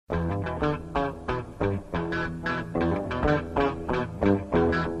Welcome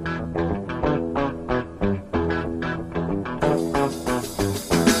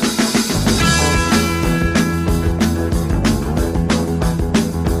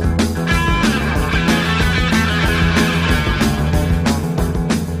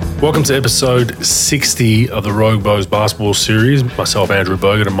to episode 60 of the Rogue Bows basketball series. Myself, Andrew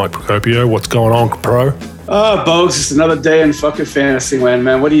Bogut, and Mike Procopio. What's going on, Pro? Oh, Bogues, it's another day in fucking fantasy land,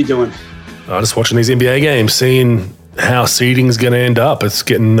 man. What are you doing? Just watching these NBA games, seeing how seeding's going to end up. It's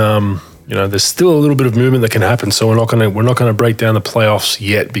getting, there's still a little bit of movement that can happen. So we're not going to break down the playoffs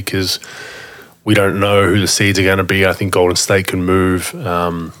yet because we don't know who the seeds are going to be. I think Golden State can move.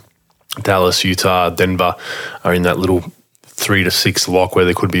 Dallas, Utah, Denver are in that little 3 to 6 lock where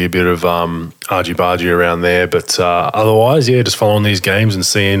there could be a bit of argy-bargy around there. But otherwise, just following these games and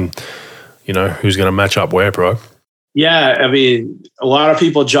seeing, who's going to match up where, bro. Yeah, I mean, a lot of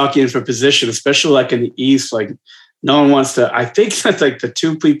people jockeying for position, especially like in the East. Like, no one wants to. I think that's like the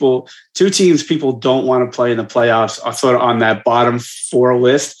two teams people don't want to play in the playoffs are sort of on that bottom 4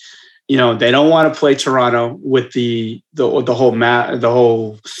 list. They don't want to play Toronto with the whole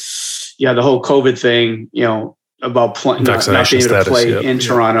COVID thing. About not being able to play in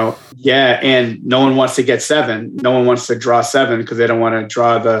Toronto. Yeah, and no one wants to get 7. No one wants to draw 7 because they don't want to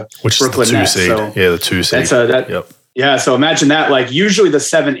draw the Brooklyn Nets. So the 2 seed. Yeah, so imagine that. Like usually the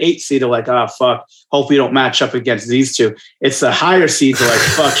 7-8 seed are like, oh, fuck, hope we don't match up against these two. It's the higher seeds are like,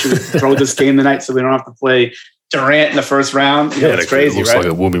 fuck, should we throw this game tonight so we don't have to play Durant in the first round? It's crazy, it looks like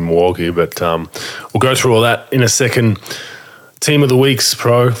it will be Milwaukee, but we'll go through all that in a second. Team of the weeks,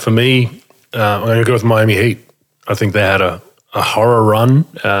 Pro, for me, I'm going to go with Miami Heat. I think they had a horror run,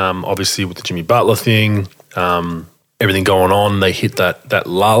 obviously with the Jimmy Butler thing, everything going on. They hit that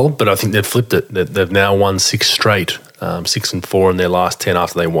lull, but I think they've flipped it. They've now won 6 straight, 6-4 in their last 10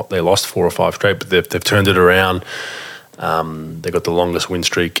 after they lost 4 or 5 straight, but they've turned it around. They've got the longest win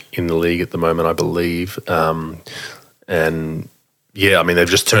streak in the league at the moment, I believe. They've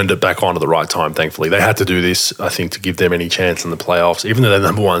just turned it back on at the right time, thankfully. They had to do this, I think, to give them any chance in the playoffs. Even though they're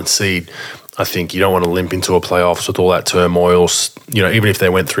number 1 seed, I think you don't want to limp into a playoffs with all that turmoil. Even if they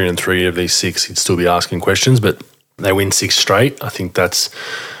went 3-3 of these 6, you'd still be asking questions. But they win 6 straight. I think that's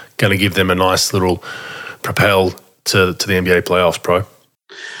going to give them a nice little propel to the NBA playoffs, Pro.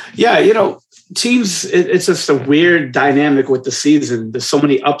 Yeah, teams, it's just a weird dynamic with the season. There's so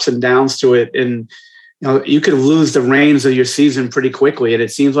many ups and downs to it. And, you could lose the reins of your season pretty quickly. And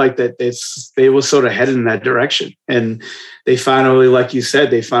it seems like that they were sort of headed in that direction. And they finally, like you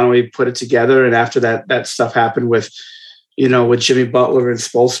said, put it together. And after that stuff happened with Jimmy Butler and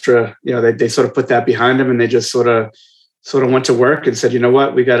Spoelstra, they sort of put that behind them and they just sort of went to work and said, you know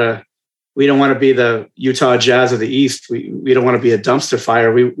what, we don't want to be the Utah Jazz of the East. We don't want to be a dumpster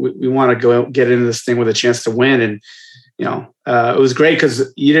fire. We want to go get into this thing with a chance to win. And, it was great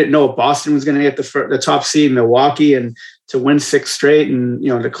because you didn't know if Boston was going to get the top seed, Milwaukee, and to win 6 straight and,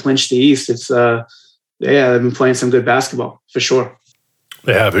 to clinch the East. It's, they've been playing some good basketball for sure.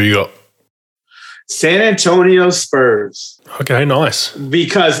 They have. Who you got? San Antonio Spurs. Okay, nice.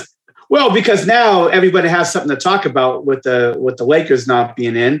 Because now everybody has something to talk about with the Lakers not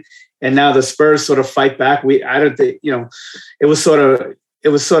being in, and now the Spurs sort of fight back. I don't think, it was sort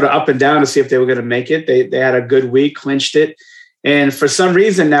of up and down to see if they were going to make it. They had a good week, clinched it. And for some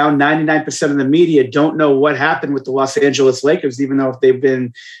reason now, 99% of the media don't know what happened with the Los Angeles Lakers, even though if they've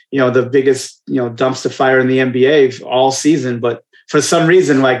been, the biggest, dumpster fire in the NBA all season. But for some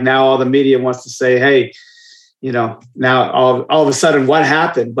reason, like now all the media wants to say, hey, now all of a sudden what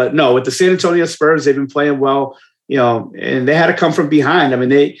happened? But no, with the San Antonio Spurs, they've been playing well, and they had to come from behind. I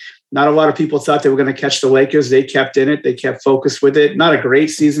mean, not a lot of people thought they were going to catch the Lakers. They kept in it. They kept focused with it. Not a great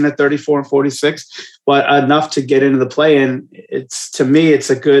season at 34-46, but enough to get into the play-in. To me, it's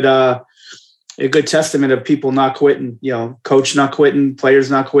a good testament of people not quitting, coach not quitting,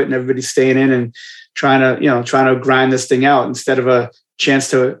 players not quitting, everybody staying in and trying to grind this thing out instead of a chance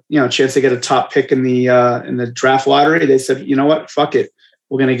to get a top pick in the draft lottery. They said, you know what, fuck it.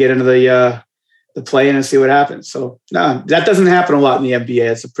 We're going to get into the play-in and see what happens. So no, that doesn't happen a lot in the NBA.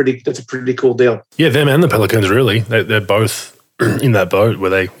 That's a pretty cool deal. Yeah, them and the Pelicans really. They're both in that boat where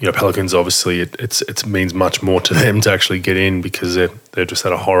they, Pelicans obviously it means much more to them to actually get in because they've just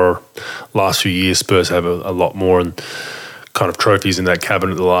had a horror last few years. Spurs have a lot more and kind of trophies in that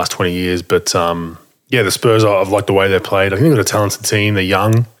cabinet the last 20 years. But the Spurs, I've liked the way they've played. I think they've got a talented team. They're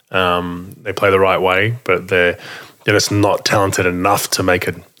young. They play the right way, but they're just not talented enough to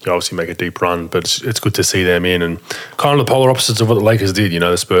obviously make a deep run, but it's good to see them in and kind of the polar opposites of what the Lakers did.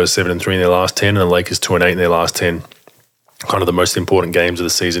 The Spurs 7-3 in their last 10 and the Lakers 2-8 in their last 10. kind of the most important games of the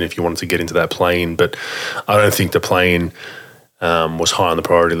season if you wanted to get into that play-in. But I don't think the play-in was high on the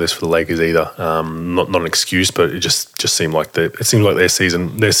priority list for the Lakers either. Not an excuse, but it just seemed like their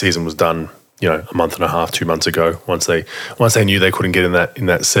season was done. A month and a half, 2 months ago. Once they knew they couldn't get in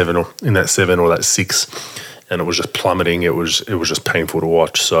that seven or that 6, and it was just plummeting. It was just painful to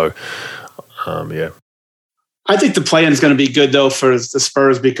watch. So, yeah. I think the play-in is going to be good though for the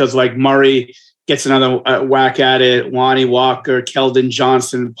Spurs because like Murray gets another whack at it. Lonnie Walker, Keldon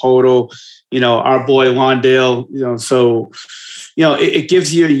Johnson, Poto, our boy Londale, so, it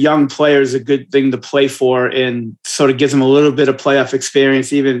gives you young players a good thing to play for and sort of gives them a little bit of playoff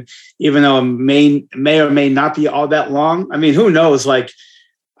experience, even though it may or may not be all that long. I mean, who knows? Like,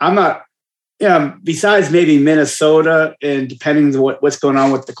 I'm not, besides maybe Minnesota and depending on what's going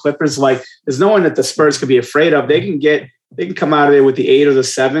on with the Clippers, like there's no one that the Spurs could be afraid of. They can come out of there with the 8 or the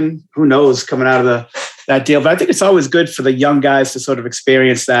 7. Who knows coming out of that deal? But I think it's always good for the young guys to sort of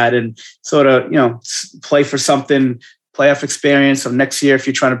experience that and sort of, play for something, playoff experience of next year. If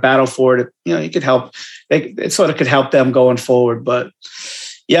you're trying to battle for it, it could help. It sort of could help them going forward. But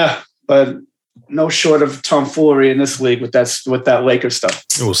yeah, but no short of tomfoolery in this league with that Lakers stuff.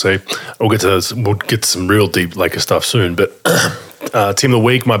 We'll see. We'll get to some real deep Lakers stuff soon. But team of the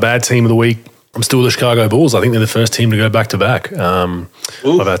week, my bad team of the week. I'm still the Chicago Bulls. I think they're the first team to go back to back of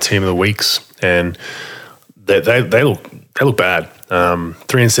our team of the weeks, and they look bad.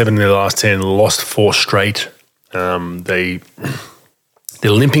 3-7 in their last 10, lost 4 straight. They're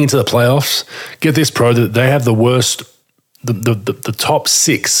limping into the playoffs. Get this, Pro, that they have the worst, the top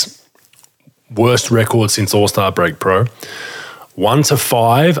 6 worst record since All-Star break, Pro. 1 to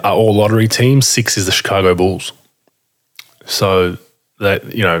 5 are all lottery teams. 6 is the Chicago Bulls. So that,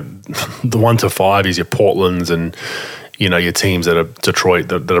 the 1 to 5 is your Portlands and, your teams that are Detroit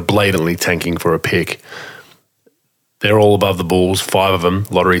that are blatantly tanking for a pick. They're all above the Bulls, 5 of them,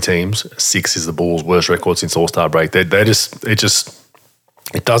 lottery teams. 6 is the Bulls' worst record since All-Star break. It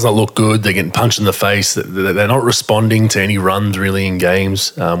doesn't look good. They're getting punched in the face. They're not responding to any runs really in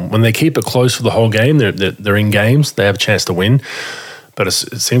games. When they keep it close for the whole game, they're in games. They have a chance to win. But it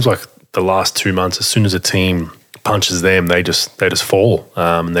seems like the last 2 months, as soon as a team punches them, they just fall.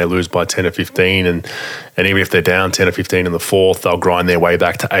 And they lose by 10 or 15. And even if they're down 10 or 15 in the fourth, they'll grind their way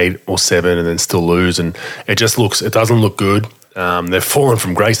back to 8 or 7 and then still lose. And it doesn't look good. They've fallen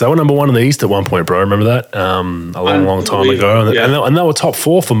from grace. They were number 1 in the East at one point, bro. Remember that? A long time ago. And they were top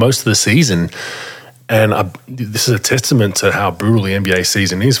 4 for most of the season. And this is a testament to how brutal the NBA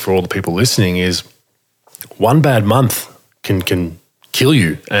season is for all the people listening, is one bad month can kill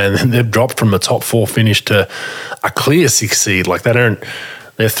you. And they've dropped from the top 4 finish to a clear 6 seed. Like they're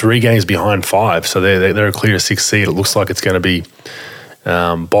 3 games behind 5. So they're a clear 6 seed. It looks like it's going to be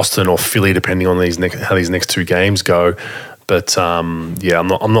Boston or Philly, depending on how these next 2 games go. But I'm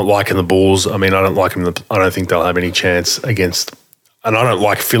not liking the Bulls. I mean, I don't like them. I don't think they'll have any chance against. And I don't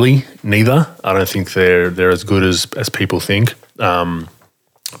like Philly neither. I don't think they're as good as people think.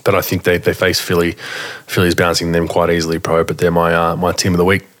 But I think they face Philly. Philly's bouncing them quite easily, Pro. But they're my team of the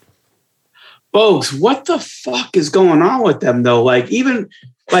week. Bogues, what the fuck is going on with them though? Like even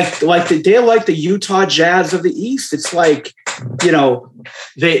they're like the Utah Jazz of the East. It's like they're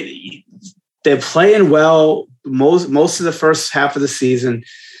playing well most of the first half of the season.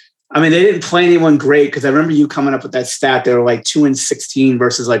 I mean, they didn't play anyone great because I remember you coming up with that stat. They were like 2-16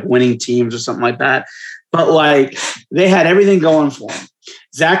 versus like winning teams or something like that. But like they had everything going for them.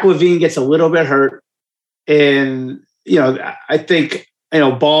 Zach LaVine gets a little bit hurt, and I think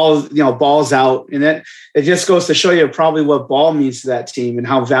Ball's out, and it just goes to show you probably what Ball means to that team and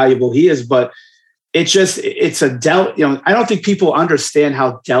how valuable he is. But I don't think people understand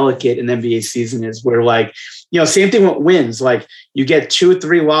how delicate an NBA season is. Where like same thing with wins. Like you get 2 or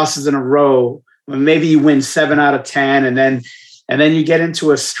 3 losses in a row, maybe you win 7 out of 10, and then you get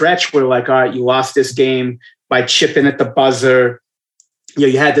into a stretch where like, all right, you lost this game by chipping at the buzzer.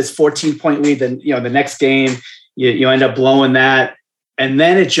 You had this 14-point lead, then the next game you end up blowing that, and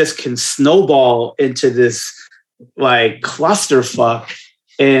then it just can snowball into this like clusterfuck.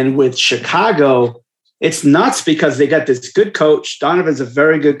 And with Chicago, it's nuts because they got this good coach. Donovan's a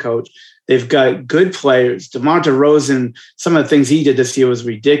very good coach. They've got good players. DeMar DeRozan, some of the things he did this year was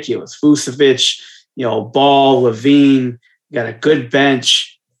ridiculous. Vucevic, Ball, LaVine, got a good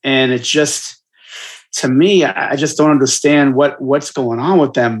bench, and it's just. To me, I just don't understand what's going on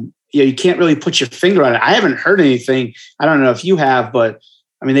with them. You can't really put your finger on it. I haven't heard anything. I don't know if you have, but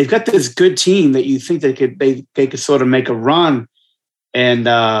I mean, they've got this good team that you think they could sort of make a run, and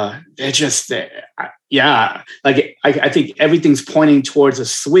they're just, like I think everything's pointing towards a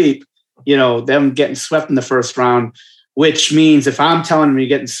sweep. Them getting swept in the first round which means if I'm telling them you're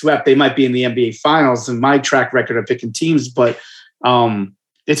getting swept, they might be in the NBA Finals. And my track record of picking teams, but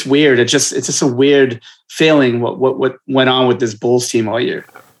it's weird. It's just a weird feeling what went on with this Bulls team all year.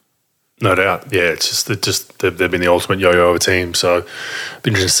 No doubt. Yeah, it's just they've been the ultimate yo-yo of a team. So it'll be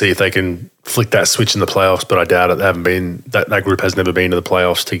interesting to see if they can flick that switch in the playoffs, but I doubt it. They haven't been that group has never been to the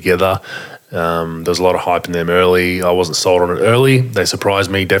playoffs together. There was a lot of hype in them early. I wasn't sold on it early. They surprised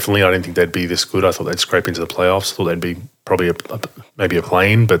me, definitely. I didn't think they'd be this good. I thought they'd scrape into the playoffs. I thought they'd be probably maybe a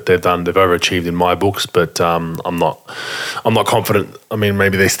play-in, but they've overachieved in my books. But I'm not confident. I mean,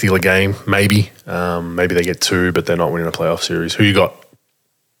 maybe they steal a game, maybe they get 2, but they're not winning a playoff series. Who you got?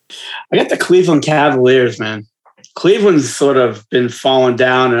 I got the Cleveland Cavaliers, man. Cleveland's sort of been falling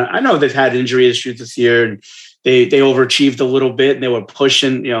down, and I know they've had injury issues this year, and they overachieved a little bit, and they were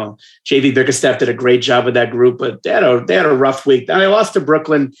pushing. JB Bickerstaff did a great job with that group, but they had a rough week. Now they lost to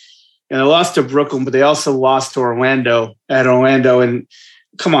Brooklyn, but they also lost to Orlando at Orlando. And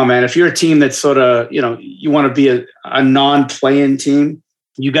come on, man, if you're a team that's sort of you want to be a non-play-in team,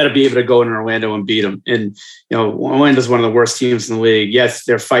 you got to be able to go in Orlando and beat them. And, Orlando's one of the worst teams in the league. Yes,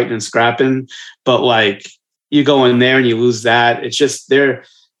 they're fighting and scrapping, but like you go in there and you lose that. It's just, they're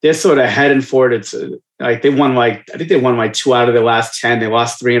sort of heading for it. It's like they won I think they won 2 out of their last 10. They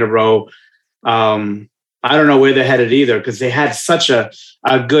lost 3 in a row. I don't know where they're headed either, because they had such a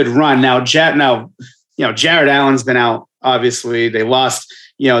good run. Now, Jared Allen's been out, obviously. They lost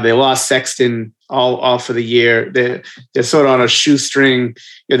Sexton all for the year. They're sort of on a shoestring.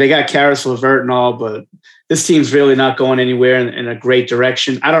 They got Karis LeVert and all, but this team's really not going anywhere in a great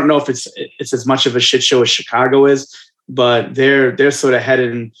direction. I don't know if it's as much of a shit show as Chicago is, but they're sort of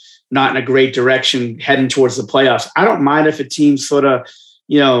heading not in a great direction, heading towards the playoffs. I don't mind if a team sort of,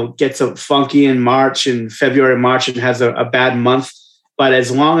 gets a funky in February, March, and has a bad month. But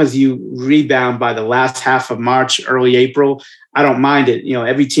as long as you rebound by the last half of March, early April, I don't mind it.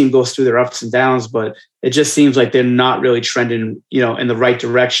 Every team goes through their ups and downs, but it just seems like they're not really trending, in the right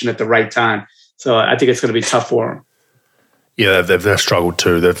direction at the right time. So I think it's going to be tough for them. Yeah, they've struggled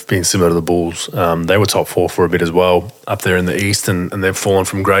too. They've been similar to the Bulls. They were top 4 for a bit as well up there in the East, and they've fallen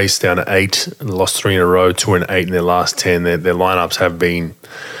from grace down to 8 and lost 3 in a row, 2 and 8 in their last 10. Their lineups have been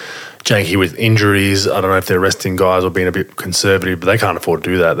janky with injuries. I don't know if they're resting guys or being a bit conservative, but they can't afford to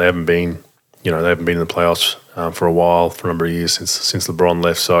do that. They haven't been in the playoffs for a while, for a number of years since LeBron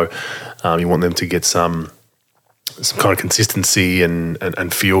left. So you want them to get some kind of consistency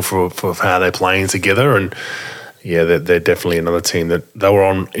and feel for how they're playing together. And yeah, they're definitely another team that they were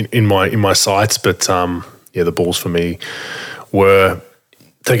on in my sights. But the Bulls for me were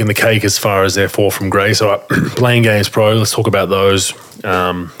taking the cake as far as their fall from grace. All right, playing games, Pro. Let's talk about those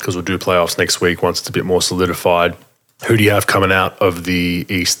because we'll do playoffs next week once it's a bit more solidified. Who do you have coming out of the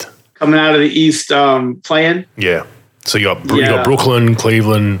East? Coming out of the East, playing? Yeah. So you got Brooklyn,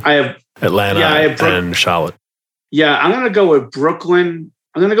 Cleveland, Atlanta, and Charlotte. Yeah, I'm going to go with Brooklyn.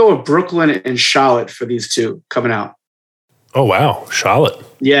 I'm going to go with Brooklyn and Charlotte for these two coming out. Oh, wow. Charlotte.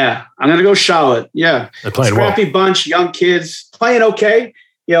 Yeah, I'm going to go Charlotte. Yeah. They're playing Scrappy bunch, young kids, playing okay.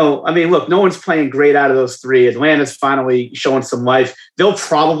 Look, no one's playing great out of those 3. Atlanta's finally showing some life. They'll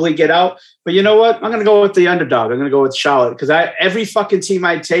probably get out. But you know what? I'm going to go with the underdog. I'm going to go with Charlotte because every fucking team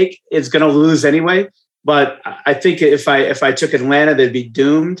I take is going to lose anyway. But I think if I took Atlanta, they'd be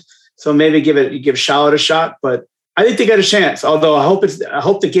doomed. So maybe give Charlotte a shot. But I think they got a chance. Although I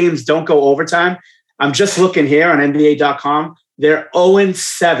hope the games don't go overtime. I'm just looking here on NBA.com. They're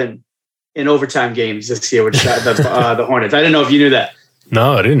 0-7 in overtime games this year with the Hornets. I didn't know if you knew that.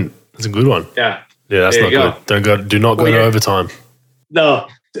 No, I didn't. That's a good one. Yeah. Yeah, that's not good. Do not go to overtime. No.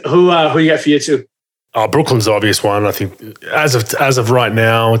 Who you got for you too? Brooklyn's the obvious one. I think as of right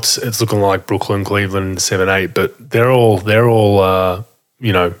now, it's looking like Brooklyn, Cleveland, 7-8, but they're all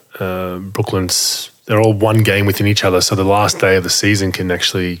Brooklyn's. They're all one game within each other. So the last day of the season can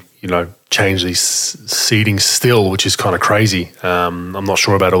actually, change these seedings still, which is kind of crazy. I'm not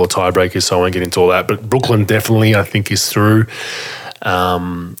sure about all the tiebreakers, so I won't get into all that. But Brooklyn definitely, I think, is through.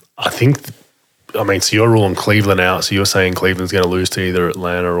 So you're ruling Cleveland out. So you're saying Cleveland's going to lose to either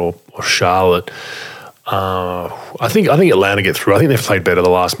Atlanta or Charlotte. I think Atlanta get through. I think they've played better the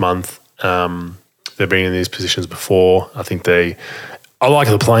last month. They've been in these positions before. I like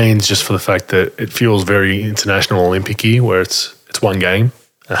the Plains just for the fact that it feels very international Olympic-y, where it's one game.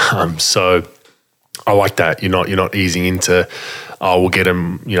 So I like that. You're not easing into, we'll get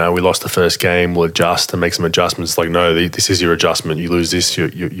them. We lost the first game. We'll adjust and make some adjustments. It's like, no, this is your adjustment. You lose this,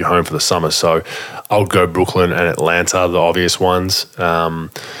 you're home for the summer. So I'll go Brooklyn and Atlanta, the obvious ones.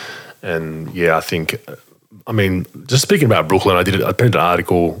 And yeah, I think. Just speaking about Brooklyn, I penned an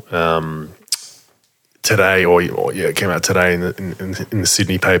article. today, it came out today in the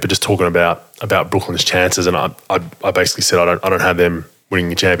Sydney paper, just talking about Brooklyn's chances, and I basically said I don't have them winning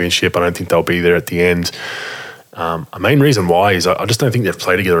the championship. I don't think they'll be there at the end. A main reason why is I just don't think they've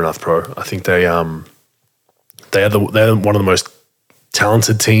played together enough, bro. I think they're one of the most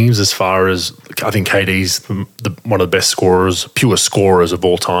talented teams as far as I think KD's one of the best scorers, pure scorers of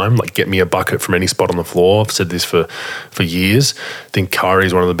all time. Like, get me a bucket from any spot on the floor. I've said this for years. I think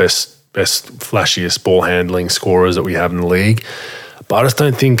Kyrie's one of the best flashiest ball handling scorers that we have in the league. But I just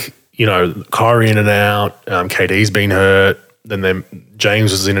don't think, Kyrie in and out, KD's been hurt, then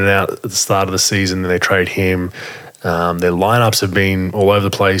James was in and out at the start of the season, then they trade him. Their lineups have been all over the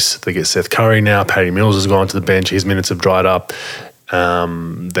place. They get Seth Curry now. Patty Mills has gone to the bench. His minutes have dried up.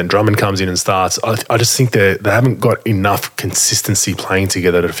 Then Drummond comes in and starts. I just think they haven't got enough consistency playing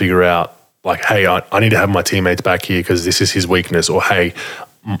together to figure out, like, hey, I need to have my teammates back here because this is his weakness, or hey,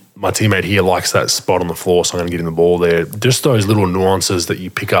 my teammate here likes that spot on the floor, so I'm going to get him the ball there. Just those little nuances that you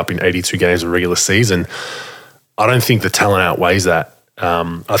pick up in 82 games of regular season. I don't think the talent outweighs that.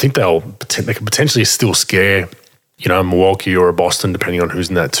 I think they could potentially still scare, Milwaukee or Boston, depending on who's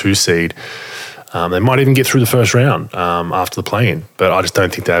in that 2 seed. They might even get through the first round after the play-in, but I just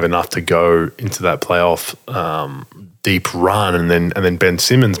don't think they have enough to go into that playoff deep run. And then Ben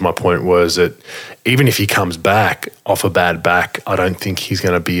Simmons, my point was that even if he comes back off a bad back, I don't think he's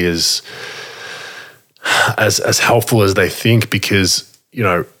going to be as helpful as they think, because,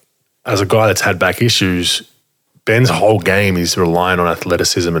 as a guy that's had back issues, Ben's whole game is relying on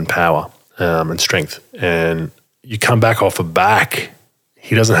athleticism and power and strength. And you come back off a back,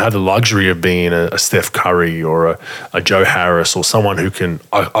 he doesn't have the luxury of being a Steph Curry or a Joe Harris or someone who can,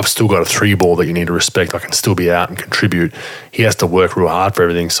 I've still got a 3-ball that you need to respect. I can still be out and contribute. He has to work real hard for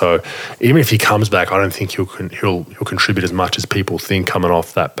everything. So even if he comes back, I don't think he'll contribute as much as people think coming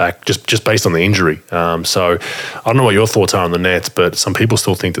off that back, just based on the injury. So I don't know what your thoughts are on the Nets, but some people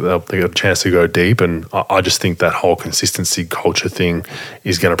still think that they got a chance to go deep. And I just think that whole consistency culture thing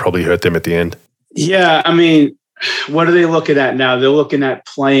is going to probably hurt them at the end. Yeah, I mean, what are they looking at now? They're looking at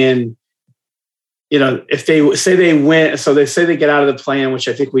playing, if they say they win, so they say they get out of the play-in, which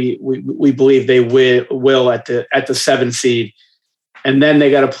I think we believe they will at the 7 seed. And then they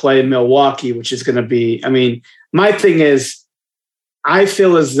got to play Milwaukee, which is going to be, my thing is, I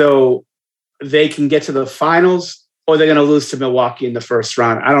feel as though they can get to the finals or they're going to lose to Milwaukee in the first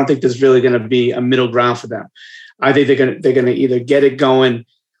round. I don't think there's really going to be a middle ground for them. I think they're going to either get it going.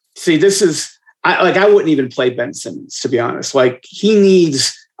 See, this is, I wouldn't even play Ben Simmons, to be honest. Like, he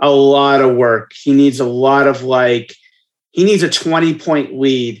needs a lot of work. He needs a lot of he needs a 20-point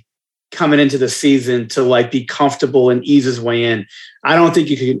lead coming into the season to be comfortable and ease his way in. I don't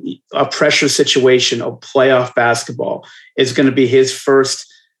think a pressure situation of playoff basketball is going to be his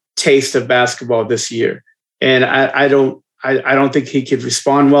first taste of basketball this year. And I don't think he could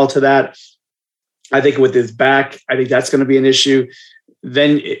respond well to that. I think with his back, I think that's going to be an issue.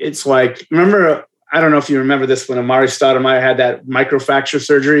 Then it's remember, I don't know if you remember this, when Amari Stoudemire had that microfracture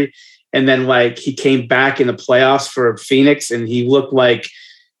surgery, and then he came back in the playoffs for Phoenix, and he looked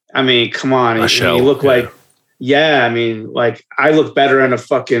come on. He looked I look better on a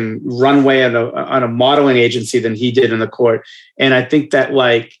fucking runway on a modeling agency than he did in the court. And I think that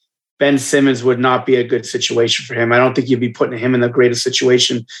Ben Simmons would not be a good situation for him. I don't think you'd be putting him in the greatest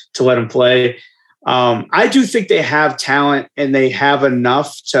situation to let him play. I do think they have talent and they have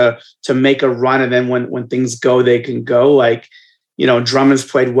enough to make a run. And then when things go, they can go. Drummond's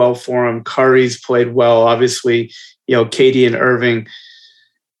played well for him. Curry's played well. Obviously, KD and Irving.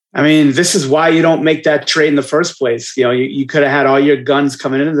 This is why you don't make that trade in the first place. You could have had all your guns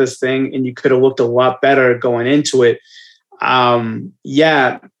coming into this thing and you could have looked a lot better going into it.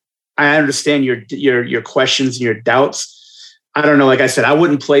 Yeah, I understand your questions and your doubts. I don't know. Like I said, I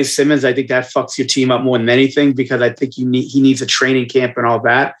wouldn't play Simmons. I think that fucks your team up more than anything, because I think he needs a training camp and all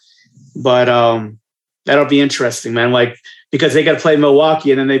that. But that'll be interesting, man. Because they got to play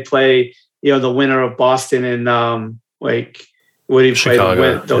Milwaukee and then they play, the winner of Boston and what do you play?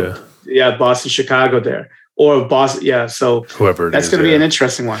 Boston, Chicago there. Or Boston, yeah. So whoever that's going to be an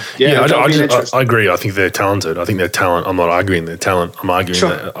interesting one. Yeah, I agree. I think they're talented. I think they're talent. I'm not arguing their talent. I'm arguing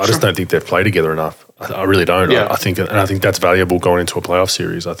that I just don't think they've played together enough. I really don't. Yeah. I think that's valuable going into a playoff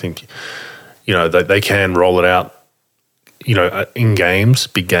series. I think, they can roll it out, in games,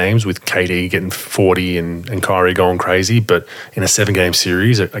 big games, with KD getting 40 and Kyrie going crazy. But in a 7-game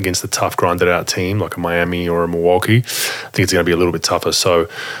series against a tough, grinded out team like a Miami or a Milwaukee, I think it's going to be a little bit tougher. So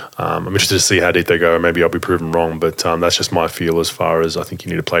I'm interested to see how deep they go. Maybe I'll be proven wrong, but that's just my feel as far as I think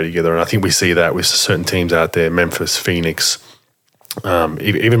you need to play together. And I think we see that with certain teams out there, Memphis, Phoenix,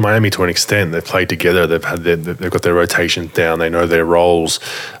 Even Miami, to an extent, they've played together. They've got their rotations down. They know their roles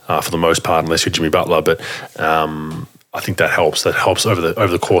for the most part, unless you're Jimmy Butler. But I think that helps. That helps over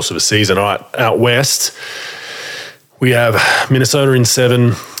the course of a season. All right, out west, we have Minnesota in 7,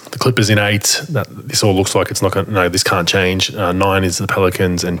 the Clippers in 8. This all looks like it's not going to... No, this can't change. 9 is the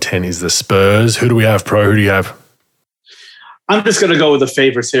Pelicans and 10 is the Spurs. Who do we have, Pro? Who do you have? I'm just going to go with the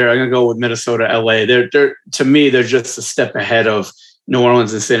favorites here. I'm going to go with Minnesota, LA. They're to me, they're just a step ahead of New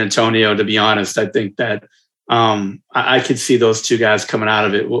Orleans and San Antonio, to be honest. I think that I could see those two guys coming out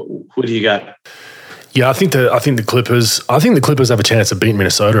of it. Who do you got? Yeah, I think the Clippers have a chance to beat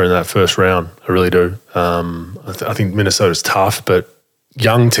Minnesota in that first round. I really do. I think Minnesota's tough, but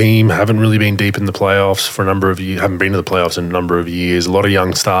young team, haven't really been deep in the playoffs for a number of years, haven't been to the playoffs in a number of years. A lot of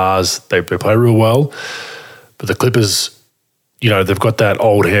young stars. They play real well. But the Clippers, they've got that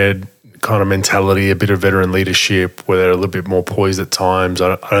old head kind of mentality, a bit of veteran leadership where they're a little bit more poised at times.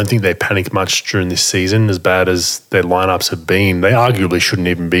 I don't think they panicked much during this season, as bad as their lineups have been. They arguably shouldn't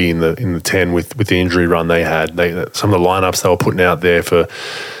even be in the 10 with the injury run they had. Some of the lineups they were putting out there for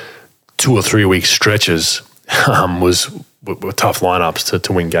 2 or 3 week stretches were tough lineups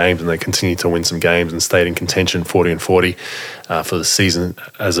to win games, and they continued to win some games and stayed in contention 40-40 for the season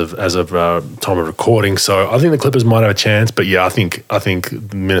as of time of recording. So I think the Clippers might have a chance, but yeah, I think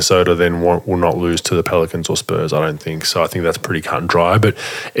Minnesota then will not lose to the Pelicans or Spurs. I don't think so. I think that's pretty cut and dry, but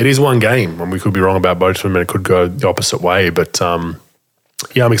it is one game, and we could be wrong about both of them, and it could go the opposite way. But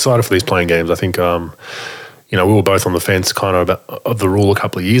yeah, I'm excited for these playing games. I think we were both on the fence kind of the rule a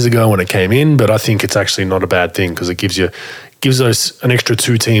couple of years ago when it came in, but I think it's actually not a bad thing because it gives those an extra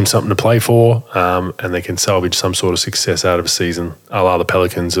 2 teams something to play for, and they can salvage some sort of success out of a season. A la the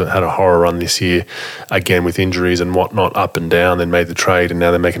Pelicans had a horror run this year, again with injuries and whatnot, up and down, then made the trade, and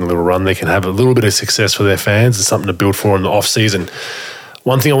now they're making a little run. They can have a little bit of success for their fans. It's something to build for in the off-season.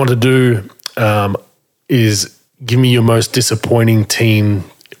 One thing I want to do is give me your most disappointing team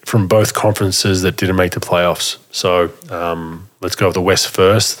from both conferences that didn't make the playoffs. So let's go with the West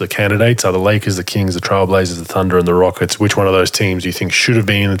first. The candidates are the Lakers, the Kings, the Trailblazers, the Thunder, and the Rockets. Which one of those teams do you think should have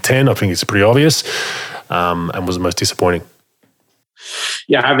been in the 10? I think it's pretty obvious, and was the most disappointing.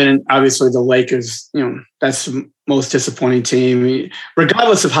 Yeah, I mean, obviously the Lakers, that's the most disappointing team.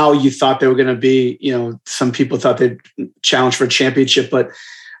 Regardless of how you thought they were going to be, some people thought they'd challenge for a championship, but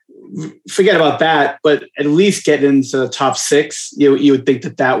forget about that. But at least get into the top 6. You would think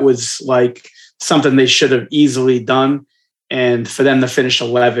that was like something they should have easily done. And for them to finish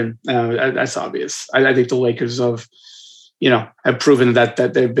 11, that's obvious. I think the Lakers have proven that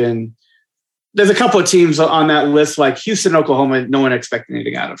they've been. There's a couple of teams on that list, like Houston, Oklahoma, no one expected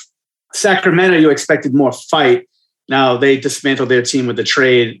anything out of. Sacramento, you expected more fight. Now they dismantled their team with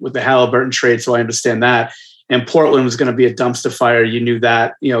the Halliburton trade, so I understand that. And Portland was going to be a dumpster fire. You knew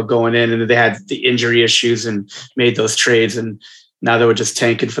that, going in, and they had the injury issues and made those trades, and now they were just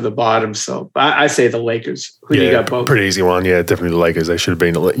tanking for the bottom. So I say the Lakers. Who do you got both? Pretty easy one. Yeah, definitely the Lakers. They should have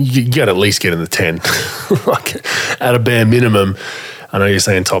been. You got to at least get in the 10, like at a bare minimum. I know you're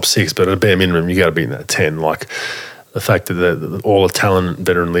saying top 6, but at a bare minimum, you got to be in that 10. Like the fact that all the talent,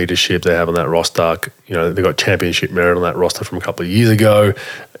 veteran leadership they have on that roster, they've got championship merit on that roster from a couple of years ago.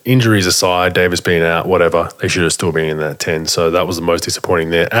 Injuries aside, Davis being out, whatever, they should have still been in that 10. So that was the most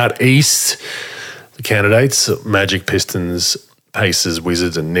disappointing there. Out east, the candidates, Magic, Pistons, Pacers,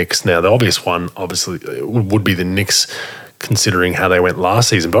 Wizards, and Knicks. Now, the obvious one, obviously, would be the Knicks, considering how they went last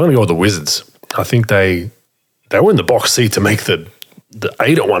season. But I'm going to go with the Wizards. I think they were in the box seat to make the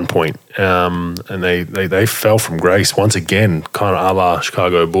 8 at one point, and they fell from grace once again, kind of a la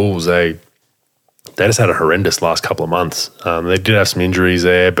Chicago Bulls. They just had a horrendous last couple of months. They did have some injuries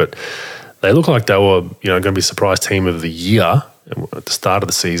there, but they look like they were going to be surprise team of the year at the start of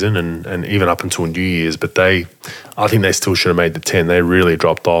the season and even up until New Year's. But I think they still should have made the 10. They really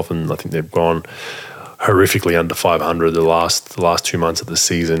dropped off, and I think they've gone horrifically under 500 the last 2 months of the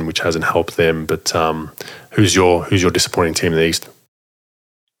season, which hasn't helped them. But who's your disappointing team in the East?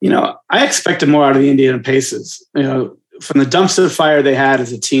 I expected more out of the Indiana Pacers. From the dumpster fire they had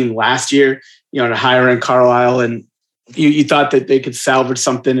as a team last year, to hire in Carlisle, and you thought that they could salvage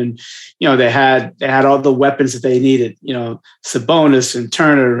something, and they had all the weapons that they needed. Sabonis and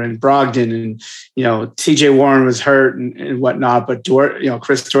Turner and Brogdon, and T.J. Warren was hurt and whatnot, but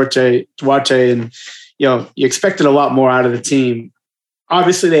Chris Duarte, and you expected a lot more out of the team.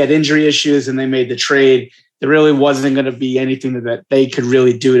 Obviously, they had injury issues, and they made the trade. There really wasn't going to be anything that they could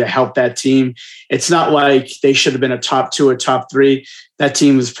really do to help that team. It's not like they should have been a top 2 or top 3. That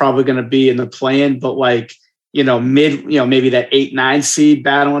team was probably going to be in the play-in, but maybe that 8-9 seed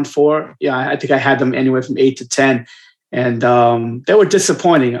battling for. I think I had them anywhere from 8 to 10. And they were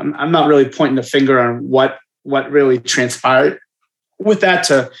disappointing. I'm not really pointing the finger on what really transpired with that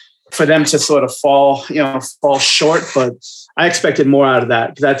for them to sort of fall short. But I expected more out of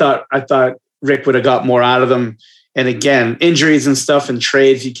that because I thought Rick would have got more out of them. And again, injuries and stuff and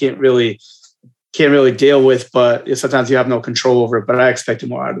trades you can't really deal with, but sometimes you have no control over it. But I expected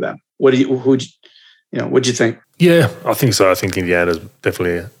more out of them. What'd you think? Yeah, I think so. I think Indiana's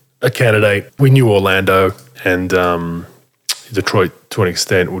definitely a candidate. We knew Orlando and Detroit to an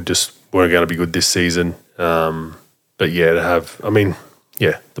extent weren't going to be good this season. But yeah,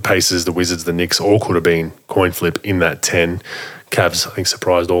 the Pacers, the Wizards, the Knicks all could have been coin flip in that 10. Cavs, I think,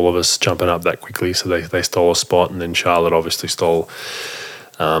 surprised all of us jumping up that quickly, so they stole a spot, and then Charlotte obviously stole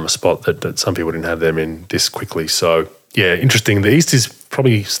a spot that some people didn't have them in this quickly. So yeah, interesting. The East is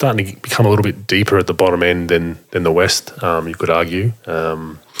probably starting to become a little bit deeper at the bottom end than the West. You could argue.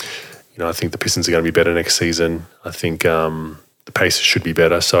 I think the Pistons are going to be better next season. I think the Pacers should be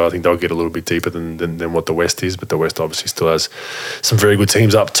better, so I think they'll get a little bit deeper than what the West is, but the West obviously still has some very good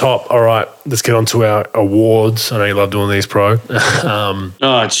teams up top. All right, let's get on to our awards. I know you love doing these, Pro.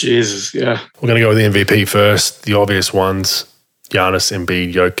 Oh, Jesus, yeah. We're going to go with the MVP first. The obvious ones, Giannis,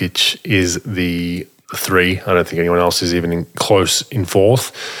 Embiid, Jokic is the 3. I don't think anyone else is even close in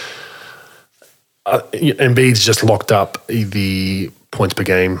 4th. Embiid's just locked up the points per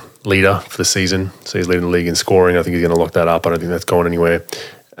game leader for the season. So he's leading the league in scoring. I think he's going to lock that up. I don't think that's going anywhere.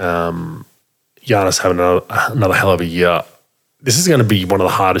 Giannis having another hell of a year. This is going to be one of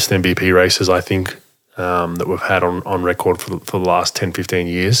the hardest MVP races, I think, that we've had on record for the last 10, 15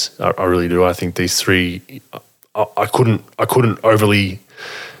 years. I really do. I think these 3, I couldn't overly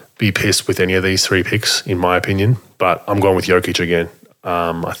be pissed with any of these 3 picks, in my opinion, but I'm going with Jokic again.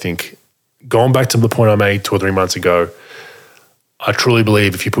 I think going back to the point I made 2 or 3 months ago, I truly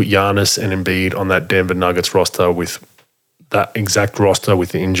believe if you put Giannis and Embiid on that Denver Nuggets roster with that exact roster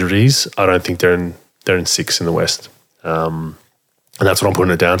with the injuries, I don't think they're in 6 in the West. And that's what I'm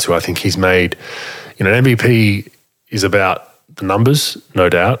putting it down to. I think he's made, an MVP is about the numbers, no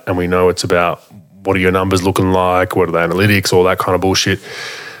doubt, and we know it's about what are your numbers looking like, what are the analytics, all that kind of bullshit.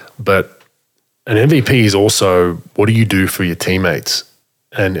 But an MVP is also what do you do for your teammates?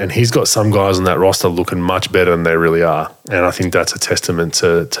 And he's got some guys on that roster looking much better than they really are. And I think that's a testament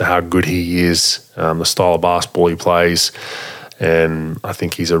to how good he is, the style of basketball he plays. And I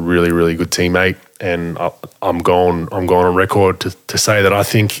think he's a really, really good teammate. And I'm going on record to say that I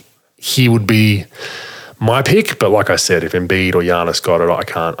think he would be my pick. But like I said, if Embiid or Giannis got it,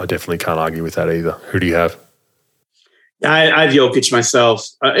 I definitely can't argue with that either. Who do you have? I have Jokic myself.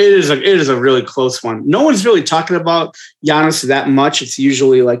 It is a really close one. No one's really talking about Giannis that much. It's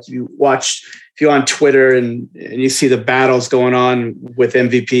usually like if you're on Twitter and you see the battles going on with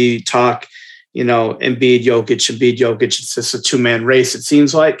MVP talk, Embiid, Jokic. It's just a 2-man race, it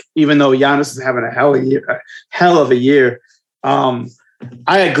seems like, even though Giannis is having a hell of a year.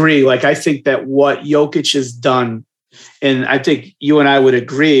 I agree. Like, I think that what Jokic has done, and I think you and I would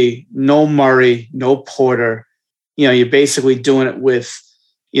agree, no Murray, no Porter, you're basically doing it with,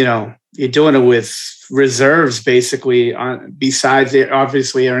 reserves basically besides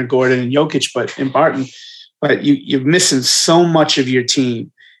obviously Aaron Gordon and Jokic, and Barton, but you're missing so much of your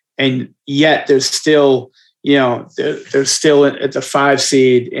team, and yet there's still, they're still at the 5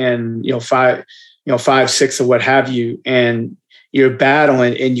 seed and 5, 6 or what have you, and you're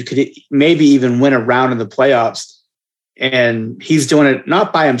battling, and you could maybe even win a round in the playoffs, and he's doing it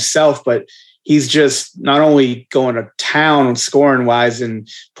not by himself, but he's just not only going to town scoring wise and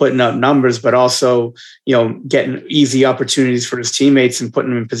putting up numbers, but also, getting easy opportunities for his teammates and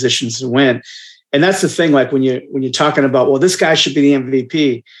putting them in positions to win. And that's the thing. Like when you're talking about, well, this guy should be the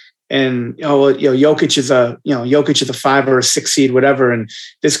MVP, and Jokic is a 5 or a 6 seed, whatever, and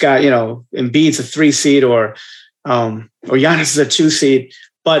this guy, Embiid's a 3 seed or Giannis is a 2 seed.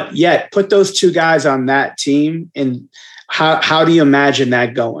 But yet, put those 2 guys on that team, and how do you imagine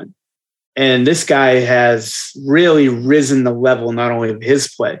that going? And this guy has really risen the level, not only of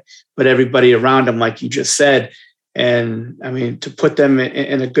his play, but everybody around him, like you just said. And I mean, to put them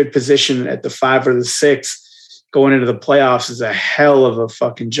in a good position at the 5 or the 6 going into the playoffs is a hell of a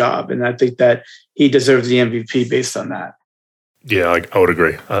fucking job. And I think that he deserves the MVP based on that. Yeah, I would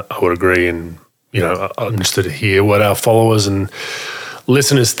agree. I would agree. And, I'm interested to hear what our followers and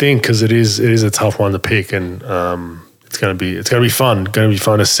listeners think, because it is a tough one to pick. And, it's going to be fun. Going to be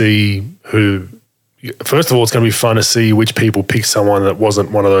fun to see who. First of all, it's going to be fun to see which people pick someone that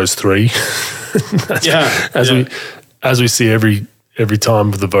wasn't one of those 3. As we see every time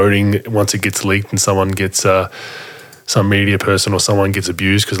of the voting, once it gets leaked and someone gets some media person or someone gets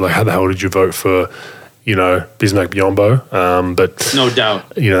abused because like, how the hell did you vote for Bismack Biyombo. But no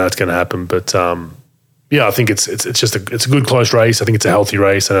doubt, that's going to happen. But I think it's just a good close race. I think it's a healthy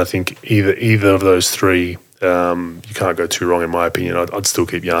race, and I think either of those three, you can't go too wrong in my opinion. I'd still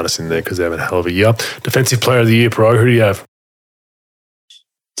keep Giannis in there because they're having a hell of a year. Defensive Player of the Year, Pro. Who do you have?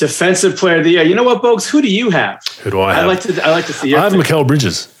 Defensive Player of the Year. You know what, Bogues? Who do you have? Who do I have? I like to see your I have Mikal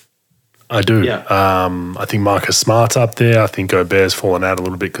Bridges. I do. Yeah. I think Marcus Smart's up there. I think Gobert's fallen out a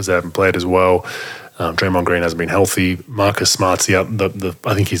little bit because they haven't played as well. Draymond Green hasn't been healthy. Marcus Smart's I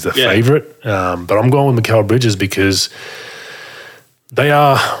think he's the favourite. But I'm going with Mikal Bridges because they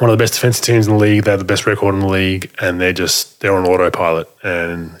are one of the best defensive teams in the league. They have the best record in the league, and they're on autopilot.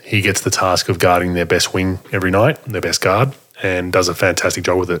 And he gets the task of guarding their best wing every night, their best guard, and does a fantastic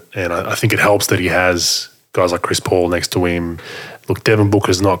job with it. And I think it helps that he has guys like Chris Paul next to him. Look, Devin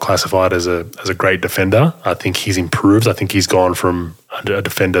Booker's not classified as a great defender. I think he's improved. I think he's gone from a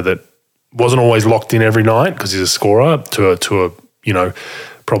defender that wasn't always locked in every night because he's a scorer to a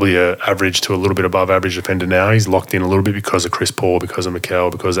probably a average to a little bit above average defender now. He's locked in a little bit because of Chris Paul, because of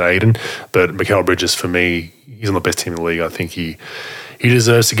Mikal, because of Aiden. But Mikal Bridges, for me, he's on the best team in the league. I think he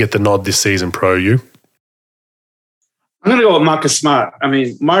deserves to get the nod this season. Pro, you? I'm going to go with Marcus Smart. I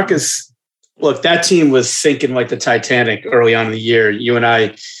mean, Marcus, look, that team was sinking like the Titanic early on in the year. You and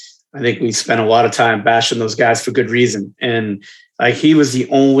I think we spent a lot of time bashing those guys for good reason. And he was the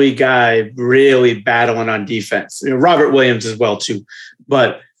only guy really battling on defense. Robert Williams as well too,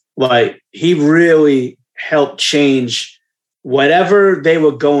 but he really helped change whatever they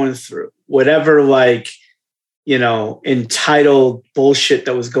were going through, whatever entitled bullshit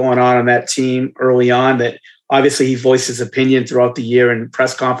that was going on that team early on. That obviously he voiced his opinion throughout the year in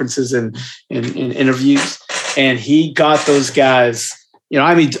press conferences and in interviews, and he got those guys.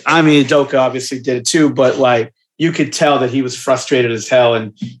 I mean, Udoka obviously did it too, but you could tell that he was frustrated as hell,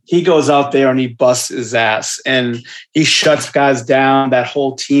 and he goes out there and he busts his ass and he shuts guys down. That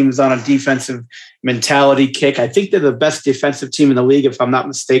whole team is on a defensive mentality kick. I think they're the best defensive team in the league, if I'm not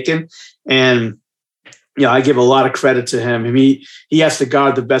mistaken. And, I give a lot of credit to him. I mean, he has to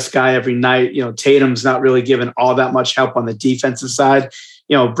guard the best guy every night. Tatum's not really given all that much help on the defensive side.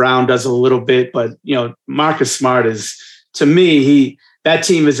 Brown does a little bit, but, Marcus Smart is, to me, that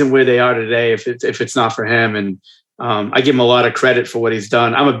team isn't where they are today if it's not for him. And I give him a lot of credit for what he's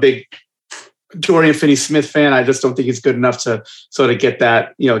done. I'm a big Dorian Finney-Smith fan. I just don't think he's good enough to sort of get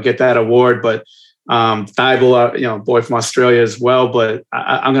that award. But Thibault, boy from Australia as well. But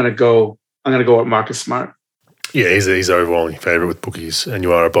I'm gonna go with Marcus Smart. Yeah, he's an overwhelming favourite with bookies, and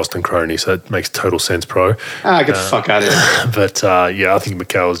you are a Boston crony, so it makes total sense, Pro. Get the fuck out of here. But I think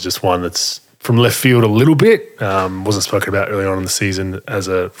Mikal is just one that's from left field a little bit. Wasn't spoken about early on in the season as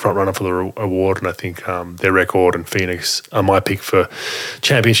a front runner for the award, and I think their record and Phoenix are my pick for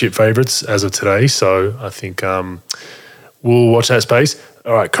championship favourites as of today. So I think we'll watch that space.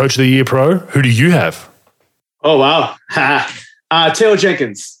 All right, Coach of the Year, Pro. Who do you have? Oh wow, Taylor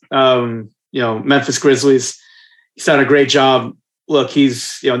Jenkins. Memphis Grizzlies. He's done a great job. Look,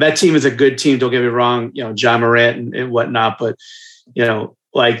 he's that team is a good team. Don't get me wrong. Ja Morant and whatnot, but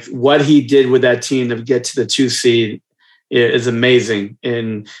what he did with that team to get to the 2 seed is amazing.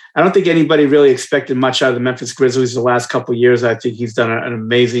 And I don't think anybody really expected much out of the Memphis Grizzlies the last couple of years. I think he's done an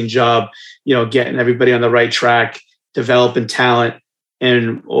amazing job, getting everybody on the right track, developing talent,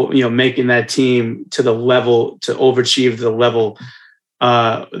 and, making that team to the level to overachieve the level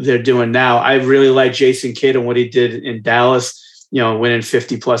they're doing now. I really like Jason Kidd and what he did in Dallas, winning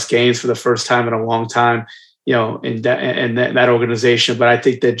 50 plus games for the first time in a long time. In that organization. But I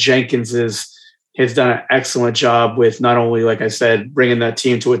think that Jenkins has done an excellent job with not only, like I said, bringing that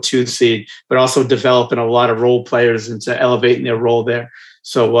team to a 2 seed, but also developing a lot of role players into elevating their role there.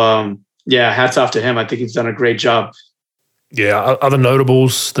 So, hats off to him. I think he's done a great job. Yeah, other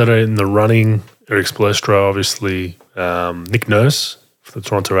notables that are in the running, Eric Spoelstra, obviously, Nick Nurse for the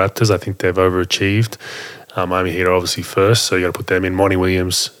Toronto Raptors. I think they've overachieved. Miami Heat are obviously first, so you got to put them in. Monty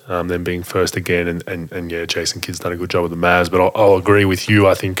Williams, them being first again, and Jason Kidd's done a good job with the Mavs. But I'll agree with you.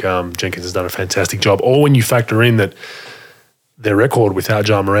 I think Jenkins has done a fantastic job. Or when you factor in that their record without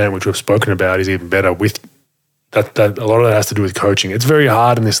Ja Morant, which we've spoken about, is even better. With that, a lot of that has to do with coaching. It's very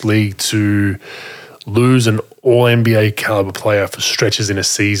hard in this league to lose an All-NBA caliber player for stretches in a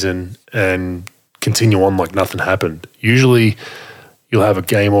season and continue on like nothing happened. Usually, you'll have a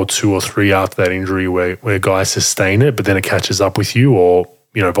game or 2 or 3 after that injury where guys sustain it, but then it catches up with you, or,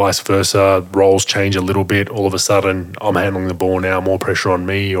 vice versa. Roles change a little bit. All of a sudden, I'm handling the ball now, more pressure on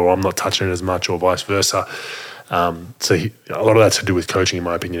me, or I'm not touching it as much, or vice versa. So a lot of that's to do with coaching, in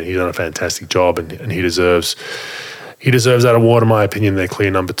my opinion. He's done a fantastic job, and he deserves that award, in my opinion. They're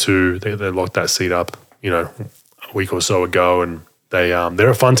clear number 2. They locked that seat up. a week or so ago, and they're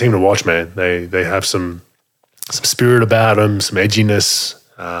a fun team to watch, man. They have some spirit about them, some edginess,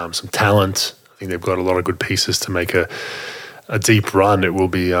 some talent. I think they've got a lot of good pieces to make a deep run. It will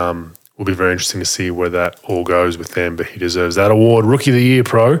be very interesting to see where that all goes with them, but he deserves that award. Rookie of the Year,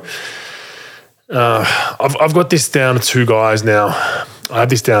 Pro. I've got this down to two guys now. I have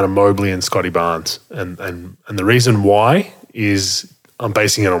this down to Mobley and Scotty Barnes, and the reason why is I'm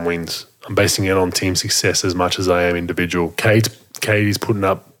basing it on wins. I'm basing it on team success as much as I am individual. Katie's putting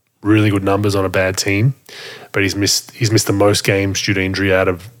up really good numbers on a bad team, but he's missed the most games due to injury out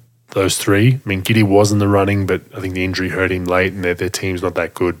of those three. I mean, Giddey was in the running, but I think the injury hurt him late, and their team's not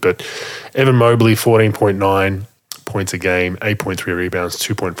that good. But Evan Mobley, 14.9 points a game, 8.3 rebounds,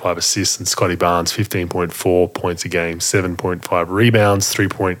 2.5 assists, and Scotty Barnes, 15.4 points a game, 7.5 rebounds,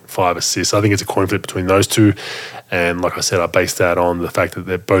 3.5 assists. I think it's a coin flip between those two. And like I said, I based that on the fact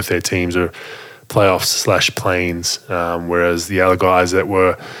that both their teams are playoffs / plains, whereas the other guys that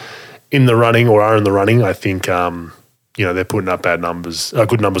were in the running or are in the running, I think they're putting up good numbers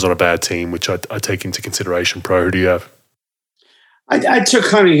on a bad team, which I take into consideration. Pro, who do you have? I took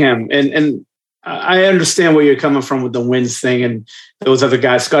Cunningham, and I understand where you're coming from with the wins thing and those other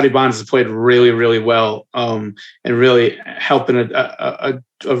guys. Scotty Barnes has played really, really well, and really helping a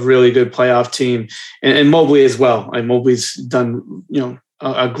really good playoff team, and Mobley as well. Like Mobley's done,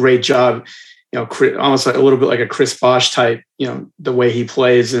 a great job. Almost like a little bit like a Chris Bosh type. The way he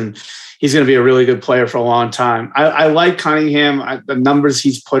plays, and he's going to be a really good player for a long time. I like Cunningham. The numbers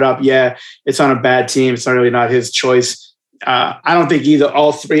he's put up, it's on a bad team. It's not really his choice. I don't think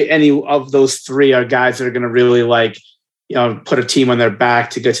any of those three are guys that are going to really put a team on their back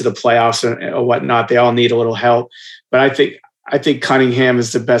to get to the playoffs or whatnot. They all need a little help. But I think Cunningham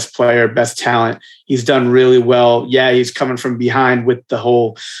is the best player, best talent. He's done really well. Yeah, he's coming from behind with the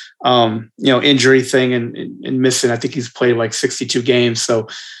whole, injury thing and missing. I think he's played like 62 games. So,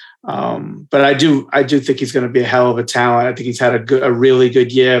 but I do think he's going to be a hell of a talent. I think he's had a really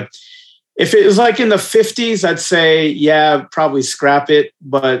good year. If it was like in the 50s, I'd say, probably scrap it.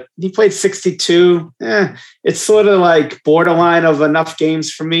 But he played 62. It's sort of like borderline of enough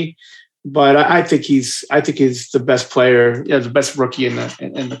games for me. But I think he's the best player, the best rookie in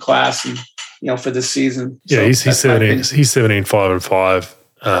the class, and for this season. Yeah, he's 17, 5 and 5.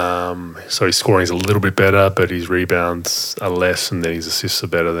 So his scoring is a little bit better, but his rebounds are less, and then his assists are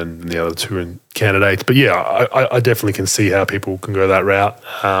better than the other two candidates. But yeah, I definitely can see how people can go that route.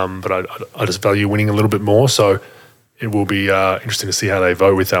 But I just value winning a little bit more. So it will be interesting to see how they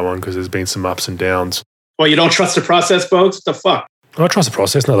vote with that one, because there's been some ups and downs. Well, you don't trust the process, folks? What the fuck? I trust the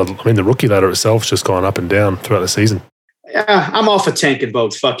process. No, the rookie ladder itself's just gone up and down throughout the season. Yeah, I'm all for tanking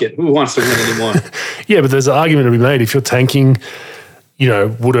votes. Fuck it. Who wants to win anymore? Yeah, but there's an argument to be made. If you're tanking,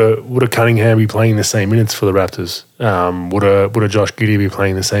 would a Cunningham be playing the same minutes for the Raptors? Would a Josh Giddey be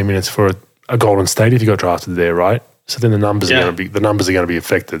playing the same minutes for a Golden State if he got drafted there, right? So then the numbers are going to be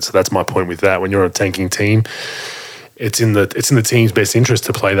affected. So that's my point with that. When you're a tanking team, it's in the team's best interest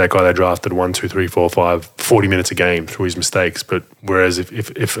to play that guy they drafted 1, 2, 3, 4, 5, 40 minutes a game through his mistakes. But whereas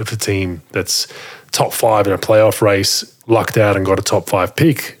if a team that's top 5 in a playoff race lucked out and got a top 5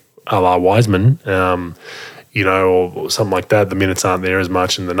 pick, a la Wiseman, or something like that, the minutes aren't there as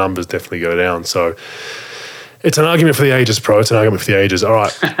much and the numbers definitely go down. So it's an argument for the ages, Pro. It's an argument for the ages. All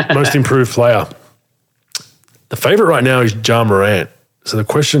right, most improved player. The favourite right now is Ja Morant. So the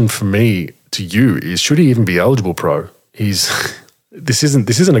question for me to you is, should he even be eligible, Pro? This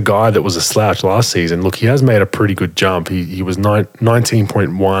isn't a guy that was a slouch last season. Look, he has made a pretty good jump. He was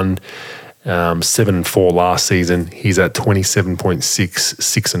 19.1, 7 and 4 last season. He's at 27.6,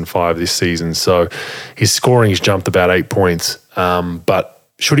 6 and 5 this season. So his scoring has jumped about 8 points. But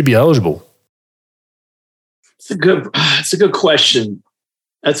should he be eligible? It's a good question.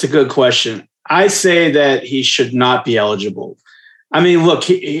 That's a good question. I say that he should not be eligible. I mean, look,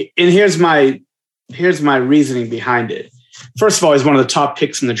 and here's my reasoning behind it. First of all, he's one of the top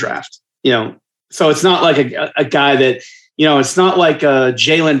picks in the draft. So it's not like a guy that, it's not like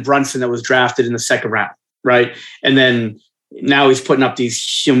Jalen Brunson that was drafted in the second round, right? And then now he's putting up these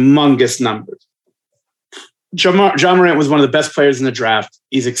humongous numbers. Ja Morant was one of the best players in the draft.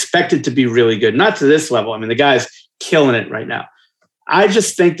 He's expected to be really good, not to this level. I mean, the guy's killing it right now. I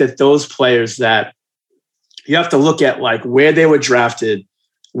just think that those players that you have to look at, like where they were drafted,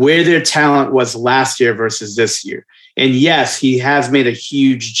 where their talent was last year versus this year. And yes, he has made a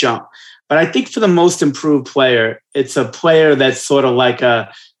huge jump. But I think for the most improved player, it's a player that's sort of like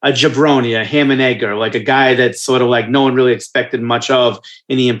a jabroni, a ham and egger, like a guy that's sort of like no one really expected much of,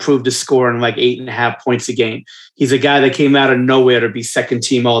 and he improved his score in like 8.5 points a game. He's a guy that came out of nowhere to be second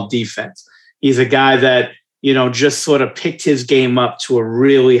team all defense. He's a guy that, just sort of picked his game up to a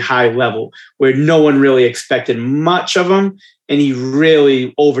really high level where no one really expected much of him, and he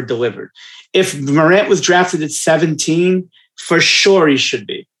really over-delivered. If Morant was drafted at 17, for sure he should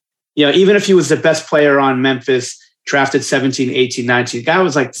be. Even if he was the best player on Memphis, drafted 17, 18, 19, the guy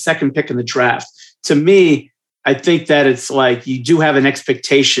was like second pick in the draft. To me, I think that it's like you do have an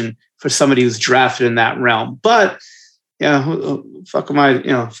expectation for somebody who's drafted in that realm. But fuck am I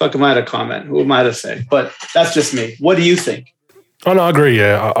to comment? Who am I to say? But that's just me. What do you think? Oh, no, I agree.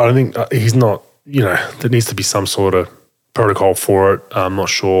 Yeah, I think he's not, there needs to be some sort of protocol for it. I'm not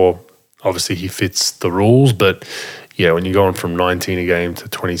sure. Obviously, he fits the rules, but yeah, when you're going from 19 a game to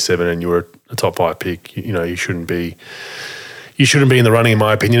 27 and you're a top 5 pick, you shouldn't be in the running, in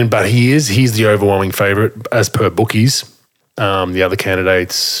my opinion. But he's the overwhelming favorite as per bookies. The other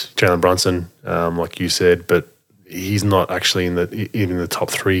candidates, Jalen Brunson, like you said, but he's not actually even in the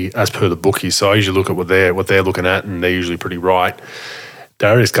top 3 as per the bookies. So I usually look at what they're looking at, and they're usually pretty right.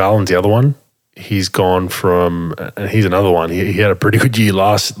 Darius Garland's the other one. He's gone from, and he's another one. He had a pretty good year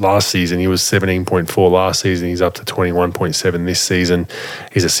last season. He was 17.4 last season. He's up to 21.7 this season.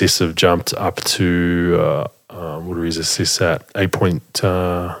 His assists have jumped up to what are his assists at?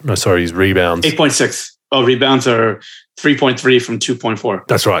 His rebounds. 8.6. Oh, rebounds are 3.3 from 2.4.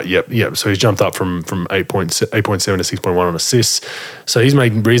 That's right. Yep. So he's jumped up from 8.7 to 6.1 on assists. So he's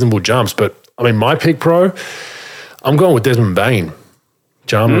making reasonable jumps. But I mean, my pick, pro, I'm going with Desmond Bane,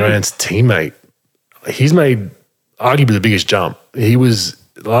 Ja Morant's teammate. He's made arguably the biggest jump. He was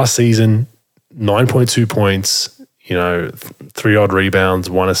last season 9.2 points, 3 odd rebounds,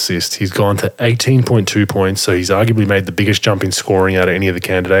 1 assist. He's gone to 18.2 points. So he's arguably made the biggest jump in scoring out of any of the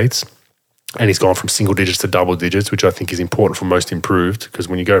candidates. And he's gone from single digits to double digits, which I think is important for most improved, because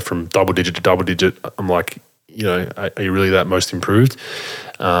when you go from double digit to double digit, I'm like, are you really that most improved?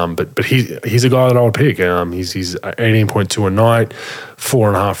 But he's a guy that I would pick. He's 18.2 a night,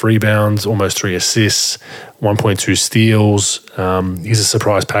 4.5 rebounds, almost 3 assists, 1.2 steals. He's a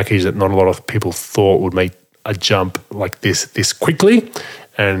surprise package that not a lot of people thought would make a jump like this quickly.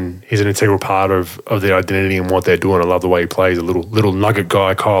 And he's an integral part of their identity and what they're doing. I love the way he plays, a little nugget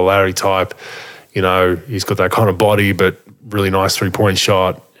guy, Kyle Lowry type. He's got that kind of body, but really nice 3-point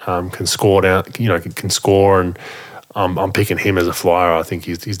shot. Can score down, can score, and I'm picking him as a flyer. I think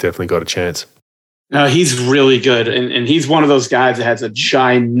he's definitely got a chance. No, he's really good, and he's one of those guys that has a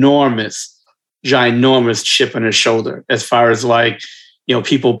ginormous chip on his shoulder as far as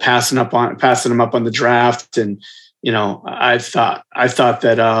people passing him up on the draft, and I thought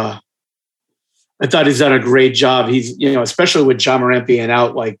he's done a great job. He's especially with Ja Morant being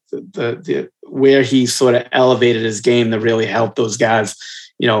out, like the where he sort of elevated his game to really help those guys.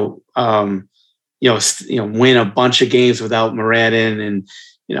 Win a bunch of games without Morant in, and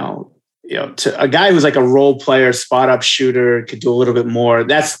to a guy who's like a role player, spot up shooter, could do a little bit more.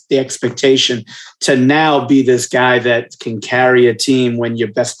 That's the expectation, to now be this guy that can carry a team when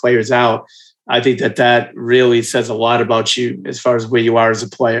your best player's out. I think that really says a lot about you as far as where you are as a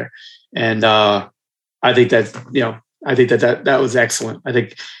player, and I think that was excellent. I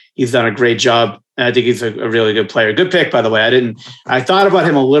think he's done a great job. And I think he's a really good player. Good pick, by the way. I thought about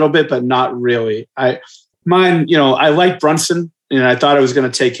him a little bit, but not really. I like Brunson, and I thought I was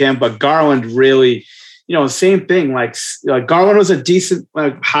going to take him, but Garland really, same thing. Like Garland was a decent,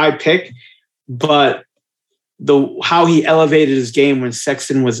 high pick, but how he elevated his game when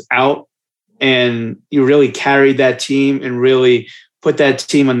Sexton was out, and he really carried that team and really put that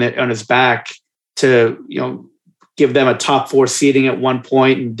team on his back to, give them a top 4 seeding at one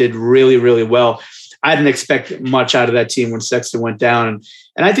point, and did really, really well. I didn't expect much out of that team when Sexton went down.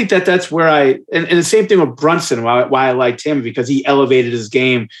 And I think that's where and the same thing with Brunson, why I liked him, because he elevated his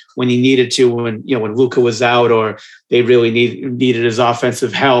game when he needed to, when Luka was out, or they really needed his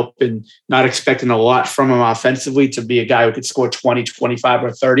offensive help, and not expecting a lot from him offensively to be a guy who could score 20, 25,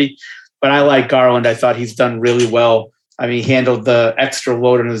 or 30. But I like Garland. I thought he's done really well. I mean, he handled the extra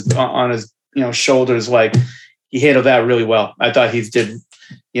load on his shoulders. Like, he handled that really well. I thought he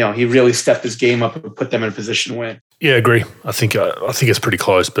really stepped his game up and put them in a position to win. Yeah, I agree. I think it's pretty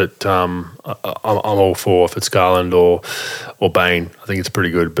close, but I'm all for if it's Garland or Bane. I think it's pretty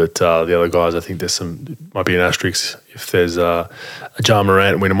good. But the other guys, I think might be an asterisk if there's a Ja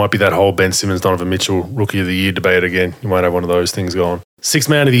Morant win. It might be that whole Ben Simmons, Donovan Mitchell Rookie of the Year debate again. You might have one of those things going. Sixth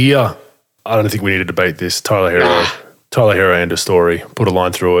Man of the Year. I don't think we need to debate this. Tyler Hero. Tyler Hero, end of story. Put a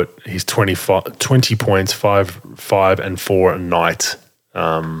line through it. He's 20 points, 5 and 4 a night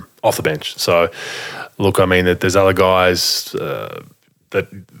off the bench. So, look, I mean, there's other guys. that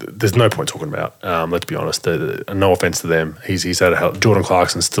there's no point talking about. Let's be honest. No offense to them. He's had a hell. Jordan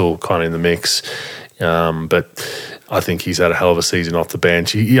Clarkson's still kind of in the mix, but I think he's had a hell of a season off the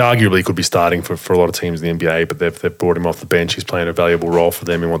bench. He arguably could be starting for a lot of teams in the NBA, but they've brought him off the bench. He's playing a valuable role for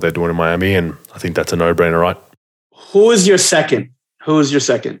them in what they're doing in Miami, and I think that's a no-brainer, right? Who is your second?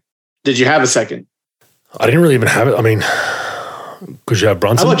 Did you have a second? I didn't really even have it. I mean, because you have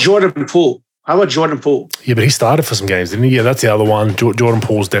Brunson. How about Jordan Poole? Yeah, but he started for some games, didn't he? Yeah, that's the other one. Jordan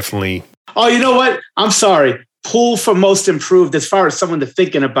Poole's definitely... Oh, you know what? I'm sorry. Poole for most improved as far as someone to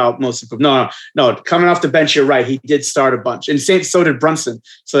thinking about most improved. No. Coming off the bench, you're right. He did start a bunch. And so did Brunson.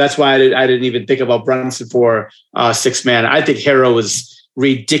 So that's why I didn't even think about Brunson for sixth man. I think Herro was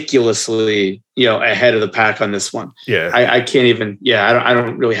ridiculously, ahead of the pack on this one. Yeah. I can't even, I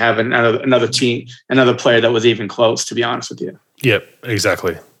don't really have another player that was even close, to be honest with you. Yep,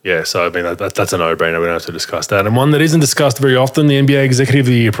 exactly. Yeah, so I mean, that's a no-brainer. We don't have to discuss that. And one that isn't discussed very often, the NBA Executive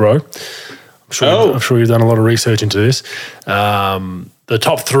of the Year Pro. I'm sure you've done a lot of research into this. The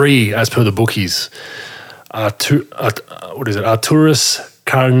top three, as per the bookies, are Arturas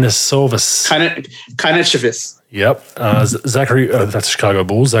Karnisovas. Yep. Zachary, that's Chicago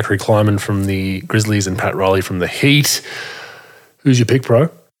Bulls. Zachary Kleiman from the Grizzlies and Pat Riley from the Heat. Who's your pick,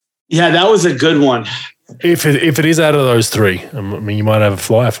 bro? Yeah, that was a good one. If it is out of those three, I mean, you might have a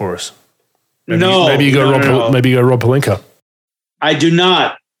flyer for us. Maybe you go Rob Pelinka. I do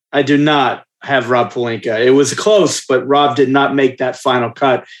not have Rob Pelinka. It was close, but Rob did not make that final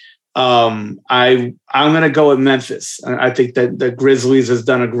cut. I'm going to go with Memphis. I think that the Grizzlies has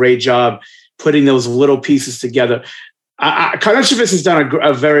done a great job putting those little pieces together. Karnisovas has done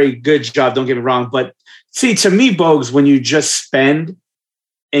a very good job, don't get me wrong. But see, to me, Bogues, when you just spend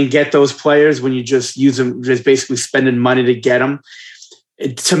and get those players, when you just use them, just basically spending money to get them,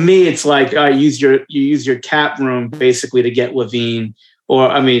 to me, it's like you use your cap room basically to get LaVine or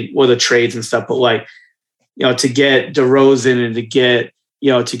the trades and stuff. But to get DeRozan and to get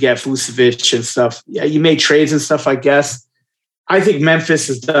Vucevic and stuff. Yeah, you made trades and stuff, I guess. I think Memphis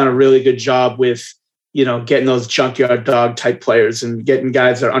has done a really good job with, getting those junkyard dog type players and getting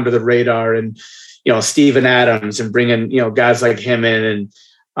guys that are under the radar and, Steven Adams and bringing, guys like him in. And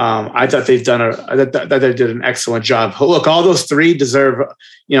I thought they did an excellent job. Look, all those three deserve,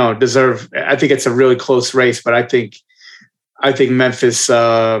 I think it's a really close race, but I think Memphis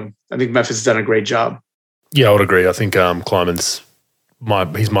has done a great job. Yeah, I would agree. I think Kleiman's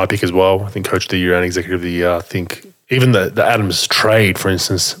he's my pick as well. I think Coach of the Year and Executive of the Year. I think even the Adams trade, for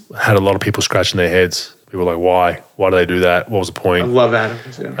instance, had a lot of people scratching their heads. People were like, why? Why do they do that? What was the point? I love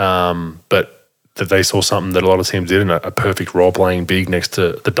Adams, yeah. But that they saw something that a lot of teams did in a perfect role-playing big next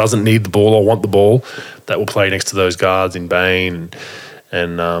to that doesn't need the ball or want the ball, that will play next to those guards in Bane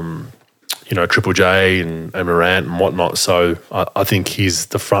and Triple J and Morant and whatnot. So I think he's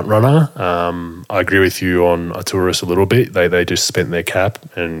the front runner. I agree with you on Arturas a little bit. They just spent their cap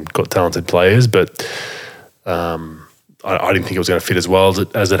and got talented players, but I didn't think it was going to fit as well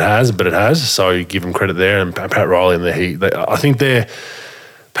as it has, but it has. So you give him credit there. And Pat Riley and the Heat, I think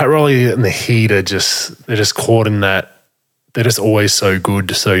Pat Riley and the Heat they're just caught in that. They're just always so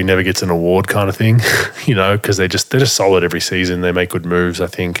good, so he never gets an award kind of thing, because they're just solid every season. They make good moves. I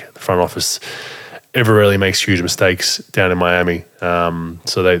think the front office ever really makes huge mistakes down in Miami.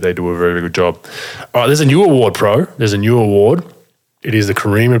 So they do a very, very good job. All right, there's a new award, Pro. There's a new award. It is the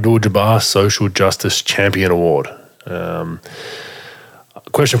Kareem Abdul-Jabbar Social Justice Champion Award.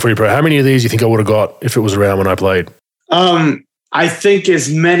 Question for you, Pro. How many of these do you think I would have got if it was around when I played? I think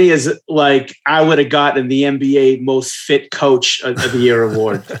as many as I would have gotten the NBA Most Fit Coach of the Year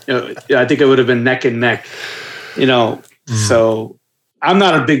award. I think it would have been neck and neck. So I'm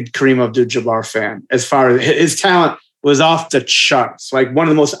not a big Kareem Abdul-Jabbar fan. As far as his talent was off the charts, like one of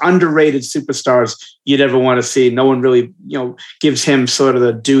the most underrated superstars you'd ever want to see. No one really, gives him sort of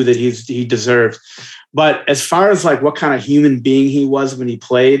the due that he deserved. But as far as what kind of human being he was when he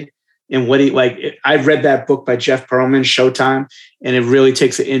played, and what I read that book by Jeff Pearlman, Showtime, and it really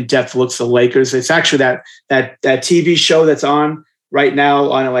takes an in-depth look at the Lakers. It's actually that TV show that's on right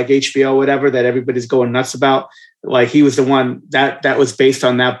now on HBO, whatever, that everybody's going nuts about. He was the one that was based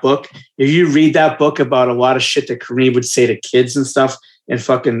on that book. If you read that book about a lot of shit that Kareem would say to kids and stuff in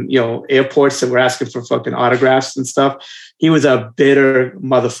fucking, airports that were asking for fucking autographs and stuff, he was a bitter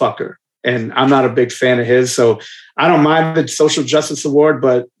motherfucker. And I'm not a big fan of his. So I don't mind the Social Justice Award,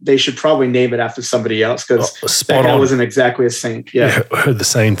 but they should probably name it after somebody else because that guy wasn't exactly a saint. Yeah. I heard the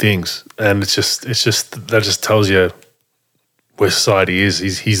same things. And it's just that just tells you where society is.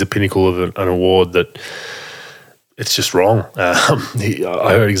 He's the pinnacle of an award that it's just wrong. I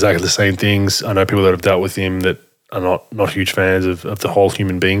heard exactly the same things. I know people that have dealt with him that are not huge fans of the whole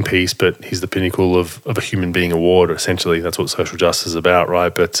human being piece, but he's the pinnacle of a human being award. Essentially, that's what social justice is about,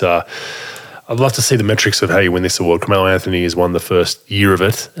 right? But I'd love to see the metrics of how you win this award. Carmelo Anthony has won the first year of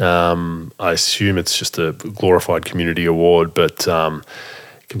it. I assume it's just a glorified community award, but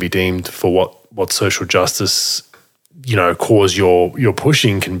it can be deemed for what social justice, cause you're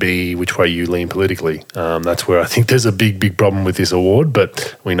pushing can be which way you lean politically. That's where I think there's a big problem with this award,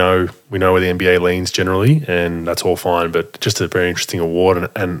 but we know where the NBA leans generally, and that's all fine. But just a very interesting award,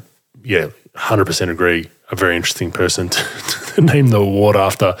 and yeah, 100% agree. A very interesting person to name the award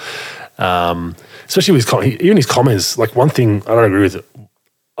after. Especially with even his comments. Like, one thing I don't agree with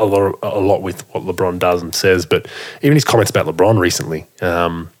a lot with what LeBron does and says, but even his comments about LeBron recently,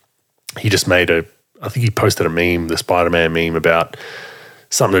 he just made I think he posted a meme, the Spider-Man meme, about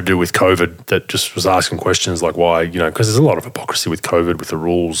something to do with COVID, that just was asking questions like why, because there's a lot of hypocrisy with COVID, with the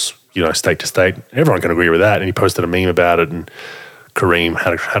rules, state to state. Everyone can agree with that. And he posted a meme about it, and Kareem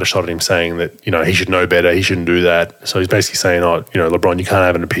had a shot at him saying that, he should know better, he shouldn't do that. So he's basically saying, LeBron, you can't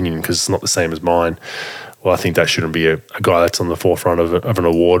have an opinion because it's not the same as mine. Well, I think that shouldn't be a guy that's on the forefront of an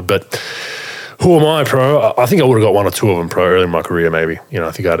award. But who am I, Pro? I think I would have got one or two of them, Pro, early in my career, maybe.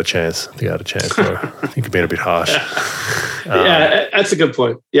 I think I had a chance. Pro. I think you've been a bit harsh. Yeah, that's a good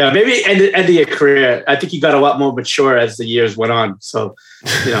point. Yeah, maybe ending your career. I think you got a lot more mature as the years went on. So,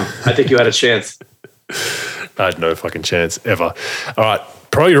 I think you had a chance. I had no fucking chance ever. All right,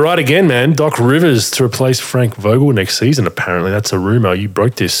 Pro, you're right again, man. Doc Rivers to replace Frank Vogel next season, apparently. That's a rumor. You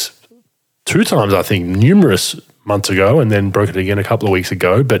broke this 2 times, I think, numerous months ago, and then broke it again a couple of weeks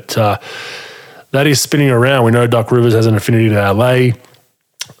ago. But that is spinning around. We know Doc Rivers has an affinity to LA.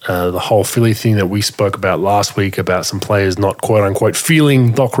 The whole Philly thing that we spoke about last week about some players not quote-unquote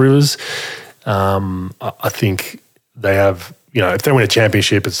feeling Doc Rivers. I think they have... if they win a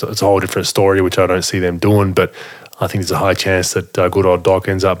championship, it's a whole different story, which I don't see them doing. But I think there's a high chance that good old Doc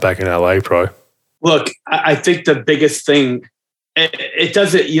ends up back in LA, Pro. Look, I think the biggest thing, it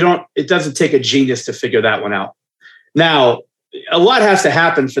doesn't take a genius to figure that one out. Now, a lot has to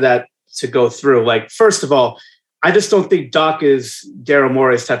happen for that to go through. Like, first of all, I just don't think Doc is Daryl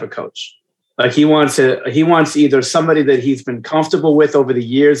Morey's type of coach. Like, he wants either somebody that he's been comfortable with over the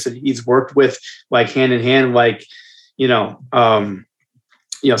years, that he's worked with, like, hand in hand, like,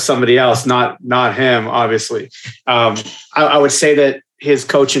 somebody else, not him, obviously. I would say that his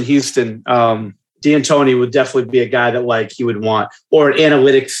coach in Houston, D'Antoni, would definitely be a guy that, like, he would want, or an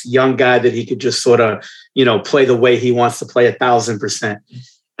analytics young guy that he could just sort of, play the way he wants to play 1,000%.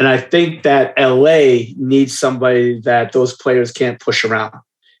 And I think that LA needs somebody that those players can't push around.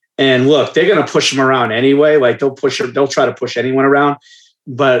 And look, they're going to push them around anyway. Like, they'll try to push anyone around.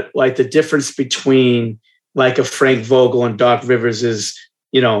 But, like, the difference between, like, a Frank Vogel and Doc Rivers is,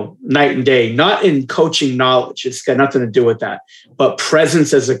 night and day, not in coaching knowledge. It's got nothing to do with that, but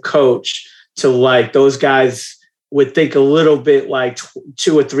presence as a coach, to, like, those guys would think a little bit, like,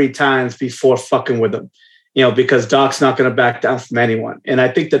 2 or 3 times before fucking with them, because Doc's not going to back down from anyone. And I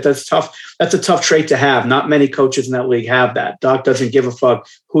think that's tough. That's a tough trait to have. Not many coaches in that league have that. Doc doesn't give a fuck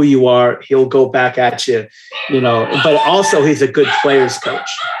who you are. He'll go back at you, but also he's a good players coach.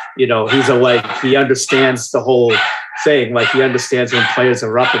 He understands the whole thing. Like, he understands when players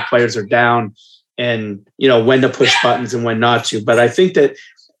are up and players are down, and, when to push buttons and when not to. But I think that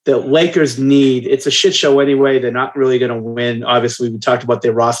the Lakers it's a shit show anyway. They're not really going to win. Obviously, we talked about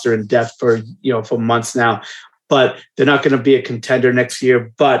their roster in depth for months now, but they're not going to be a contender next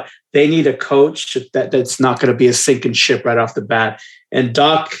year. But they need a coach that's not going to be a sinking ship right off the bat. And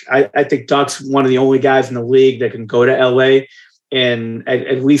Doc, I think Doc's one of the only guys in the league that can go to LA and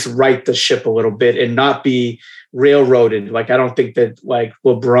at least right the ship a little bit and not be railroaded. Like, I don't think that, like,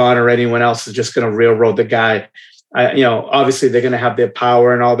 LeBron or anyone else is just going to railroad the guy. Obviously they're going to have their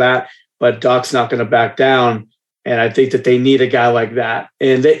power and all that, but Doc's not going to back down. And I think that they need a guy like that.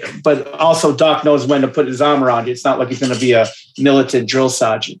 But also Doc knows when to put his arm around you. It's not like he's going to be a militant drill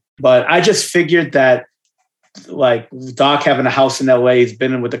sergeant. But I just figured that, like, Doc having a house in LA, he's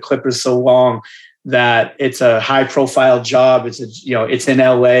been in with the Clippers so long that it's a high profile job. It's in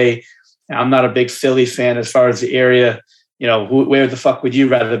LA. I'm not a big Philly fan as far as the area. Where the fuck would you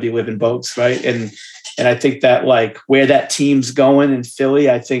rather be living, Boats, right? And I think that, like, where that team's going in Philly,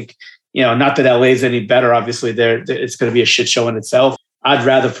 I think, not that LA is any better. Obviously, it's going to be a shit show in itself. I'd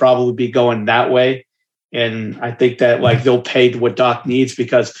rather probably be going that way. And I think that, like, they'll pay what Doc needs,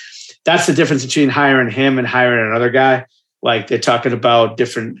 because that's the difference between hiring him and hiring another guy. Like, they're talking about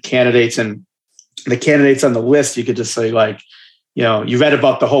different candidates, and the candidates on the list, you could just say, like, you read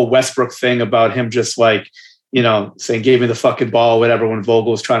about the whole Westbrook thing about him just, like, saying, give me the fucking ball, whatever, when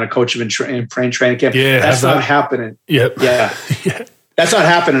Vogel was trying to coach him in training camp. Yeah. That's not happening. Yep. Yeah. Yeah. That's not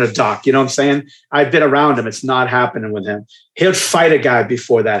happening to Doc. You know what I'm saying? I've been around him. It's not happening with him. He'll fight a guy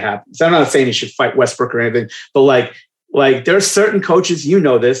before that happens. I'm not saying he should fight Westbrook or anything, but like there are certain coaches,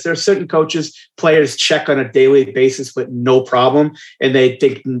 this, there are certain coaches, players check on a daily basis with no problem. And they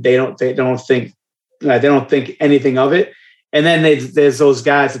don't think anything of it. And then there's those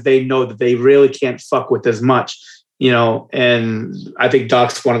guys that they know that they really can't fuck with as much, and I think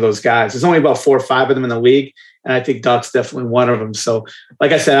Doc's one of those guys. There's only about 4 or 5 of them in the league. And I think Doc's definitely one of them. So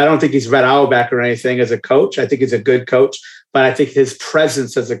like I said, I don't think he's Red Auerbach or anything as a coach. I think he's a good coach, but I think his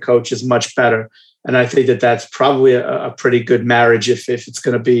presence as a coach is much better. And I think that's probably a pretty good marriage if it's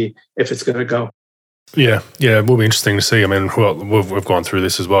going to go. Yeah, it will be interesting to see. I mean, we've gone through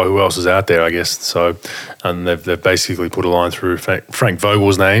this as well. Who else is out there, I guess? So, and they've basically put a line through Frank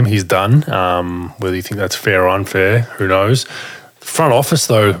Vogel's name. He's done. Whether you think that's fair or unfair, who knows? The front office,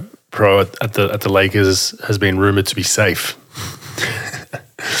 though, Pro, at the Lakers has been rumored to be safe.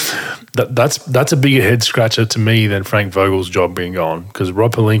 That's a bigger head scratcher to me than Frank Vogel's job being gone, because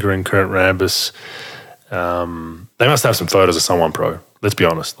Rob Pelinka and Kurt Rambis, they must have some photos of someone, Pro. Let's be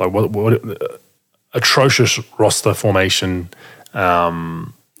honest. Like what atrocious roster formation. I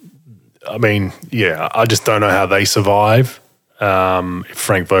just don't know how they survive if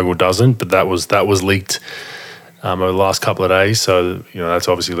Frank Vogel doesn't. But that was leaked over the last couple of days. So that's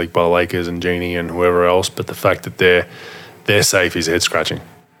obviously leaked by the Lakers and Genie and whoever else. But the fact that they're safe is head scratching.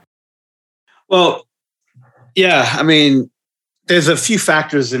 Well, yeah. I mean, there's a few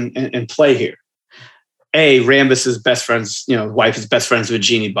factors in play here. Rambis is best friends. Wife is best friends with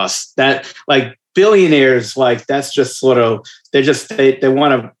Jeannie Buss. That like. Billionaires, like that's just sort of they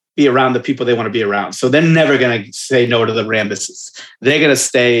want to be around the people they want to be around. So they're never going to say no to the Rambises. They're going to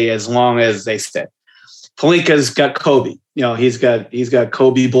stay as long as they stay. Pelinka's got Kobe. He's got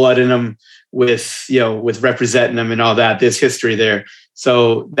Kobe blood in him with representing him and all that. There's history there.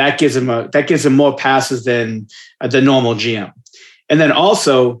 So that gives him more passes than the normal GM. And then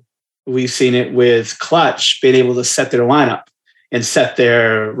also we've seen it with Clutch being able to set their lineup and set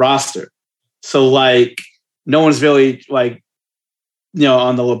their roster. So like no one's really like,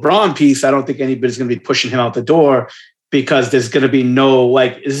 on the LeBron piece, I don't think anybody's going to be pushing him out the door because there's going to be no,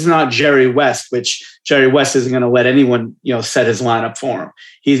 like, this is not Jerry West, which Jerry West isn't going to let anyone, set his lineup for him.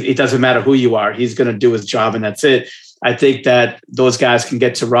 It doesn't matter who you are. He's going to do his job and that's it. I think that those guys can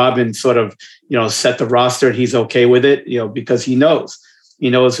get to Rob and sort of, set the roster and he's okay with it, because he knows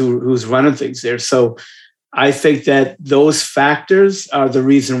who's running things there. So I think that those factors are the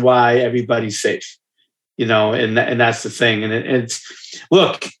reason why everybody's safe, and that's the thing. And it's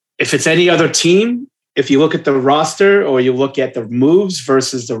look, if it's any other team, if you look at the roster or you look at the moves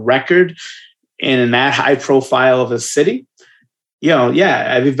versus the record in that high profile of a city,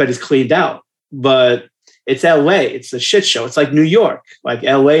 everybody's cleaned out. But it's LA. It's a shit show. It's like New York, like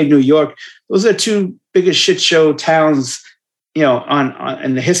LA, New York. Those are 2 biggest shit show towns, on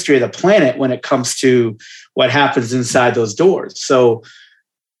in the history of the planet when it comes to what happens inside those doors. So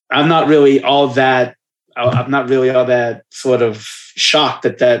I'm not really all that sort of shocked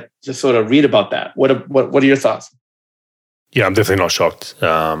that to sort of read about that. What are your thoughts? Yeah, I'm definitely not shocked.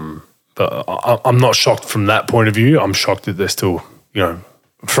 But I'm not shocked from that point of view. I'm shocked that they're still,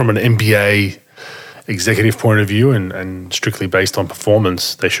 from an NBA executive point of view and strictly based on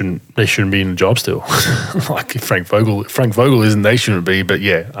performance, they shouldn't be in the job still. Like Frank Vogel isn't, they shouldn't be. But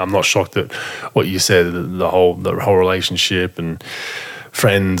yeah, I'm not shocked at what you said, the whole relationship and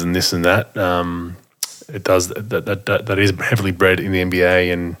friends and this and that. It does that is heavily bred in the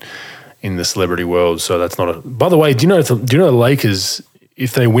NBA and in the celebrity world. So that's not a. By the way, do you know the Lakers,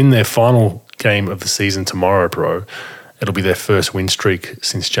 if they win their final game of the season tomorrow, Pro, it'll be their first win streak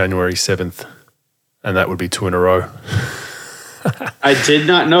since January 7th. And that would be 2 in a row. I did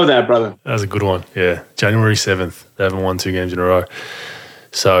not know that, brother. That was a good one. Yeah. January 7th. They haven't won 2 games in a row.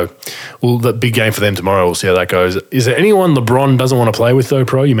 So, well, the big game for them tomorrow, we'll see how that goes. Is there anyone LeBron doesn't want to play with, though,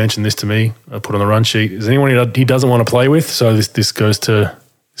 Pro? You mentioned this to me. I put on the run sheet. Is there anyone he doesn't want to play with? So this goes to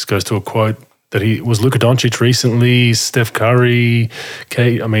a quote that he was Luka Doncic recently, Steph Curry,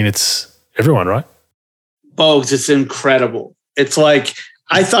 Kate. I mean, it's everyone, right? Bogues, it's incredible. It's like,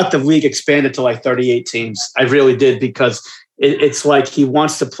 I thought the league expanded to like 38 teams. I really did, because it's like he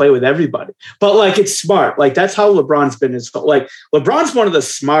wants to play with everybody. But like, it's smart. Like, that's how LeBron's been. Like, LeBron's one of the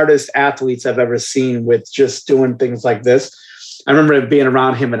smartest athletes I've ever seen with just doing things like this. I remember being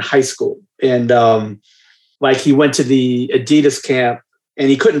around him in high school, and like he went to the Adidas camp and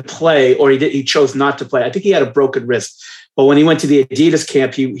he couldn't play, or he chose not to play. I think he had a broken wrist, But when he went to the Adidas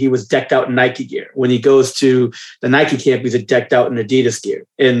camp, he was decked out in Nike gear. When he goes to the Nike camp, he's decked out in Adidas gear.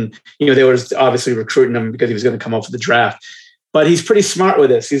 And, they were obviously recruiting him because he was going to come up for the draft. But he's pretty smart with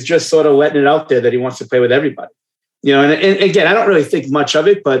this. He's just sort of letting it out there that he wants to play with everybody. And again, I don't really think much of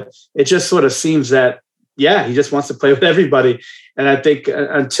it, but it just sort of seems that, yeah, he just wants to play with everybody. And I think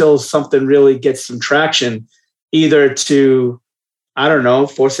until something really gets some traction, either to, I don't know,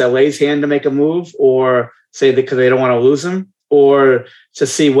 force LA's hand to make a move, or say because they don't want to lose him, or to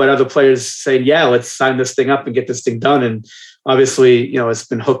see what other players say, yeah, let's sign this thing up and get this thing done. And obviously, it's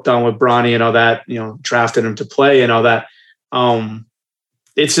been hooked on with Bronny and all that, drafting him to play and all that.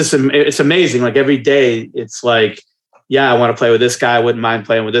 It's just, it's amazing. Like every day it's like, yeah, I want to play with this guy. I wouldn't mind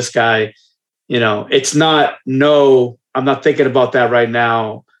playing with this guy. It's not, no, I'm not thinking about that right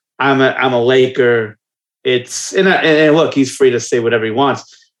now. I'm a Laker. It's, and look, he's free to say whatever he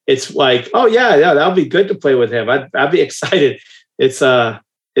wants. It's like, oh yeah, that'll be good to play with him. I'd be excited. It's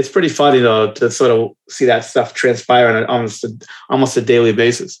pretty funny though, to sort of see that stuff transpire on almost a daily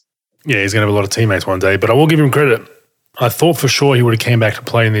basis. Yeah, he's going to have a lot of teammates one day, but I will give him credit. I thought for sure he would have came back to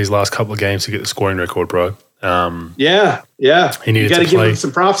play in these last couple of games to get the scoring record, bro. Yeah. He needed you got to to give play. him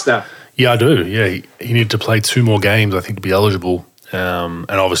some props now. Yeah, I do. Yeah, he needed to play 2 more games, I think, to be eligible,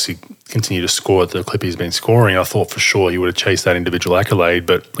 and obviously continue to score at the clip he's been scoring. I thought for sure he would have chased that individual accolade,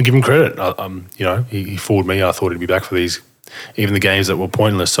 but I give him credit. He fooled me. I thought he'd be back for these, even the games that were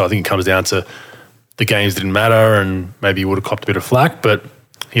pointless. So I think it comes down to the games didn't matter, and maybe he would have copped a bit of flack, but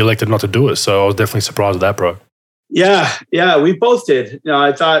he elected not to do it. So I was definitely surprised with that, bro. Yeah, we both did.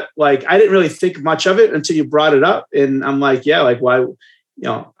 I thought, like, I didn't really think much of it until you brought it up, and I'm like, yeah, like, why?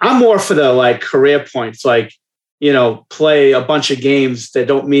 I'm more for the like career points, like, play a bunch of games that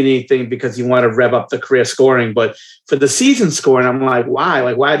don't mean anything because you want to rev up the career scoring. But for the season scoring, I'm like, why?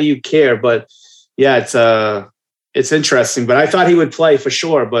 Like, why do you care? But yeah, it's interesting. But I thought he would play for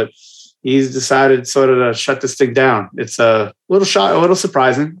sure, but he's decided sort of to shut this thing down. It's a little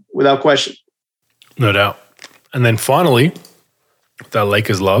surprising, without question. No doubt. And then finally, that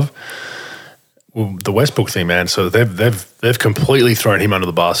Lakers love, well, the Westbrook thing, man. So they've completely thrown him under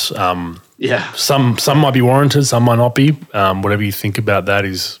the bus. Yeah. Some might be warranted, some might not be. Whatever you think about that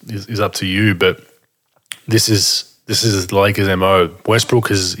is up to you. But this is the Lakers' MO.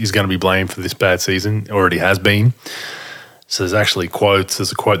 Westbrook is going to be blamed for this bad season. Already has been. So there's actually quotes.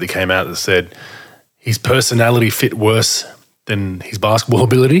 There's a quote that came out that said his personality fit worse than his basketball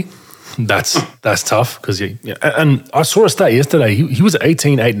ability. That's tough because and I saw a stat yesterday. He was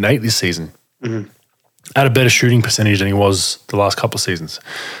 18, 8, and 8 this season. Mm-hmm. Had a better shooting percentage than he was the last couple of seasons.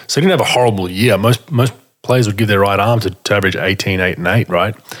 So he didn't have a horrible year. Most players would give their right arm to average 18, 8, and 8,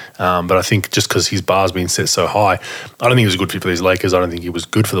 right? But I think just because his bar's been set so high, I don't think he was a good fit for these Lakers. I don't think he was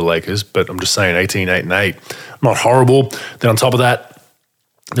good for the Lakers. But I'm just saying 18, 8, and 8, not horrible. Then on top of that,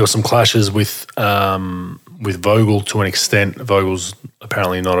 there were some clashes with Vogel to an extent. Vogel's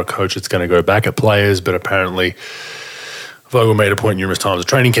apparently not a coach that's going to go back at players, but apparently Vogel made a point numerous times at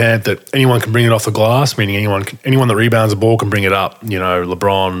training camp that anyone can bring it off the glass, meaning anyone that rebounds the ball can bring it up.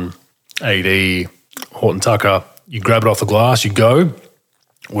 LeBron, AD, Horton Tucker, you grab it off the glass, you go.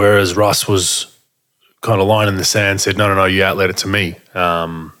 Whereas Russ was kind of lying in the sand, said, no, you outlet it to me.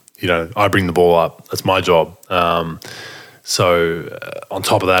 I bring the ball up. That's my job. So on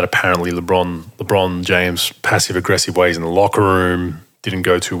top of that, apparently LeBron James' passive-aggressive ways in the locker room didn't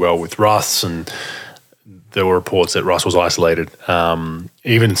go too well with Russ, and there were reports that Russ was isolated.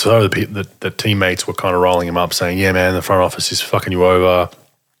 Even so, the teammates were kind of rolling him up, saying, yeah, man, the front office is fucking you over.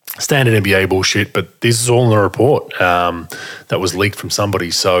 Standard NBA bullshit, but this is all in the report that was leaked from somebody.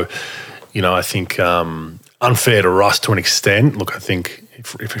 So, I think unfair to Russ to an extent. Look, I think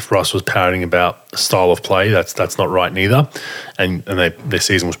if Russ was parroting about the style of play, that's not right neither. And their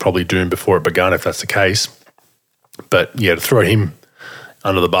season was probably doomed before it began if that's the case. But, yeah, to throw him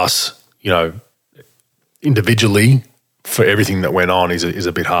under the bus, individually for everything that went on is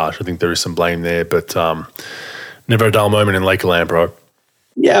a bit harsh. I think there is some blame there, but never a dull moment in Lakerland, bro.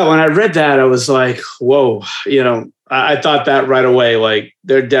 Yeah, when I read that, I was like, whoa, I thought that right away, like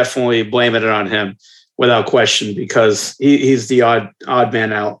they're definitely blaming it on him without question because he's the odd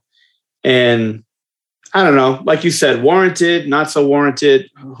man out. And I don't know, like you said, warranted, not so warranted,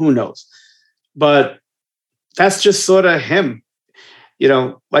 who knows? But that's just sort of him.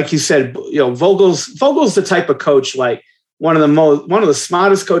 Like you said, Vogel's the type of coach, like one of the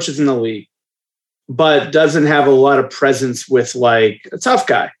smartest coaches in the league, but doesn't have a lot of presence with like a tough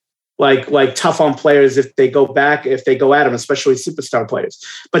guy. like tough on players if they go at him, especially superstar players.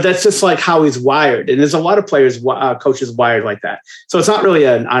 But that's just like how he's wired. And there's a lot of coaches wired like that. So it's not really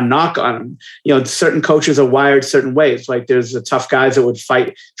a knock on him. You know, certain coaches are wired certain ways. Like there's the tough guys that would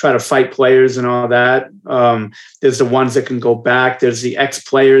try to fight players and all that. There's the ones that can go back. There's the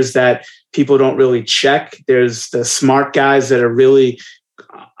ex-players that people don't really check. There's the smart guys that are really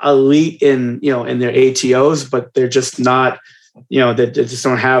elite in their ATOs, but they're just not, they just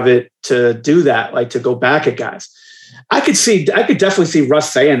don't have it to do that, like to go back at guys. I could definitely see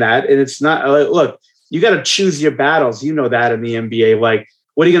Russ saying that. And it's not, look, you got to choose your battles. You know that in the NBA, like,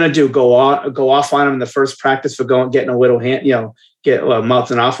 what are you going to do? Go off on him in the first practice for getting a little hand,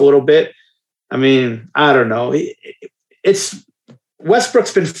 mouthing off a little bit. I mean, I don't know. It's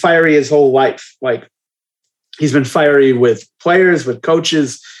Westbrook's been fiery his whole life. Like, he's been fiery with players, with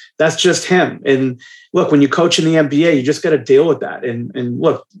coaches. That's just him. And look, when you coach in the NBA, you just got to deal with that. And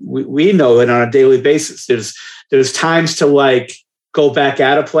look, we know it on a daily basis. There's times to like go back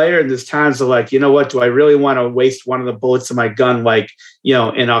at a player, and there's times to like, you know what, do I really want to waste one of the bullets of my gun, like,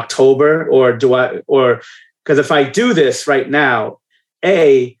 in October, or because if I do this right now,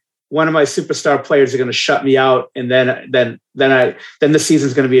 one of my superstar players are going to shut me out, and then the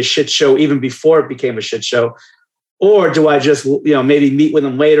season's going to be a shit show even before it became a shit show. Or do I just, maybe meet with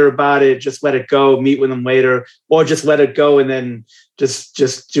them later about it, just let it go, meet with them later, or just let it go and then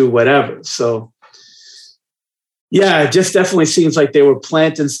just do whatever. So, yeah, it just definitely seems like they were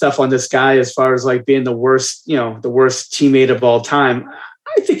planting stuff on this guy as far as like being the worst teammate of all time.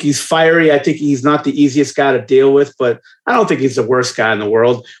 I think he's fiery. I think he's not the easiest guy to deal with, but I don't think he's the worst guy in the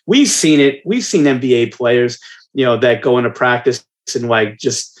world. We've seen it. We've seen NBA players, that go into practice and like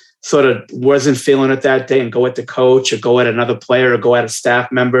just sort of wasn't feeling it that day and go at the coach or go at another player or go at a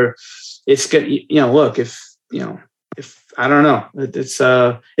staff member. It's good. Look, if I don't know, it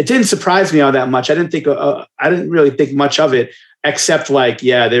didn't surprise me all that much. I didn't really think much of it, except like,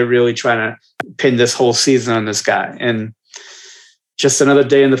 yeah, they're really trying to pin this whole season on this guy, and just another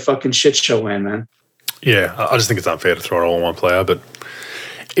day in the fucking shit show land, man. Yeah. I just think it's unfair to throw it all on one player, but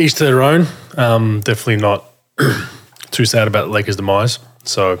each to their own. Definitely not too sad about the Lakers' demise.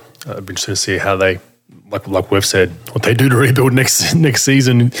 So I'd be interested to see how they, like we've said, what they do to rebuild next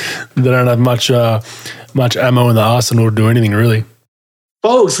season. They don't have much ammo in the arsenal to do anything really.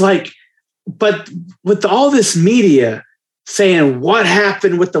 Folks, but with all this media saying what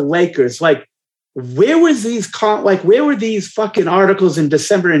happened with the Lakers, like, where were these fucking articles in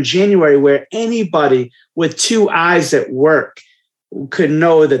December and January where anybody with two eyes at work could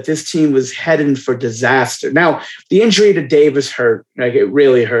know that this team was heading for disaster? Now, the injury to Davis hurt, like it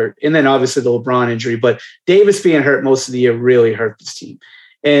really hurt. And then obviously the LeBron injury, but Davis being hurt most of the year really hurt this team.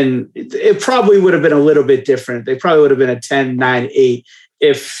 And it probably would have been a little bit different. They probably would have been a 10-9-8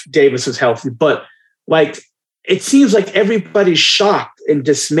 if Davis was healthy. But like, it seems like everybody's shocked and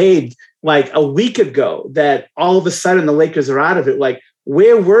dismayed like a week ago that all of a sudden the Lakers are out of it. Like,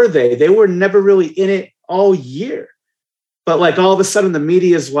 where were they? They were never really in it all year. But like all of a sudden the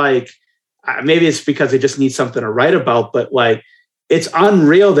media is like, maybe it's because they just need something to write about, but like, it's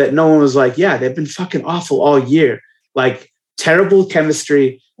unreal that no one was like, yeah, they've been fucking awful all year. Like, terrible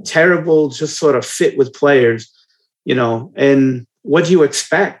chemistry, terrible just sort of fit with players, and what do you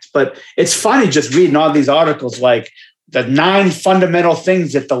expect? But it's funny just reading all these articles, like the 9 fundamental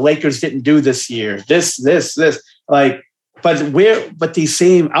things that the Lakers didn't do this year, this, like, but these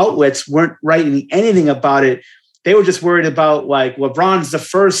same outlets weren't writing anything about it. They were just worried about like LeBron's the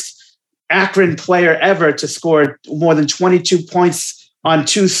first Akron player ever to score more than 22 points on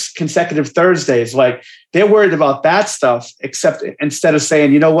 2 consecutive Thursdays. Like, they're worried about that stuff, except instead of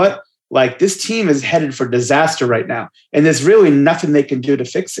saying, you know what, like, this team is headed for disaster right now, and there's really nothing they can do to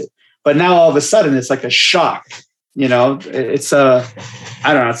fix it. But now all of a sudden it's like a shock, it's I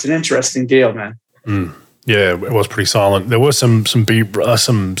don't know. It's an interesting deal, man. Yeah, it was pretty silent. There were some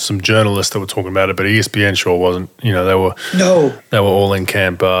journalists that were talking about it, but ESPN sure wasn't. They were all in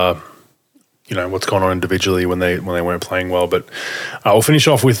camp. What's going on individually when they weren't playing well. But we'll finish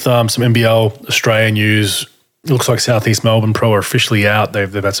off with some NBL Australian news. It looks like Southeast Melbourne Pro are officially out.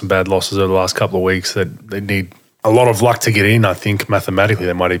 They've had some bad losses over the last couple of weeks. That they need a lot of luck to get in. I think mathematically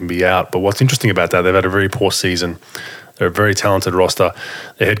they might even be out. But what's interesting about that, they've had a very poor season. They're a very talented roster.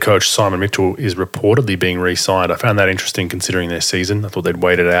 Their head coach, Simon Mitchell, is reportedly being re-signed. I found that interesting considering their season. I thought they'd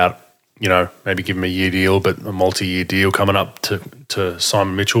wait it out, maybe give him a year deal, but a multi-year deal coming up to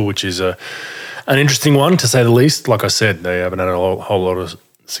Simon Mitchell, which is an interesting one, to say the least. Like I said, they haven't had a whole lot of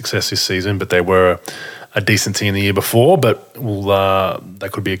success this season, but they were a decent team the year before. But that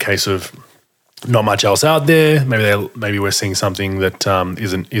could be a case of not much else out there. Maybe we're seeing something that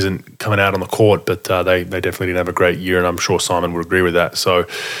isn't coming out on the court, but they definitely didn't have a great year, and I'm sure Simon would agree with that. So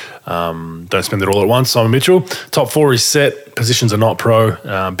don't spend it all at once. Simon Mitchell, top 4 is set. Positions are not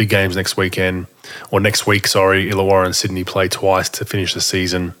pro. Big games next week. Illawarra and Sydney play twice to finish the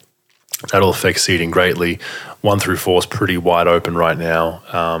season. That'll affect seeding greatly. 1 through 4 is pretty wide open right now.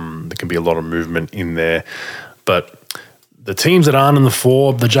 There can be a lot of movement in there, but the teams that aren't in the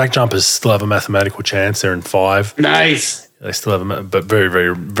 4, the Jack Jumpers still have a mathematical chance. They're in 5. Nice. They still have but very,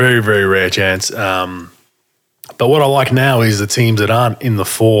 very, very, very rare chance. But what I like now is the teams that aren't in the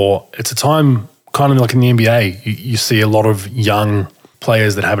 4. It's a time kind of like in the NBA. You see a lot of young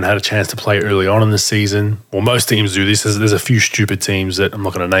players that haven't had a chance to play early on in the season. Well, most teams do this. There's a few stupid teams that I'm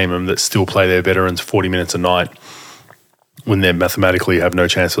not going to name them that still play their veterans 40 minutes a night when they mathematically have no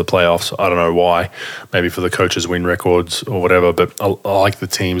chance for the playoffs. I don't know why. Maybe for the coaches' win records or whatever, but I like the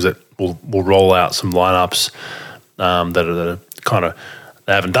teams that will roll out some lineups that are kind of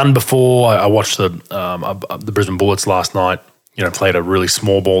they haven't done before. I watched the Brisbane Bullets last night, played a really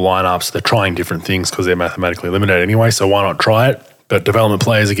small ball lineup, so they're trying different things because they're mathematically eliminated anyway, so why not try it? But development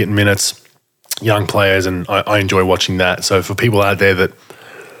players are getting minutes, young players, and I enjoy watching that. So for people out there that,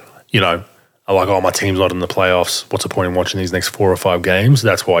 are like, oh, my team's not in the playoffs, what's the point in watching these next 4 or 5 games?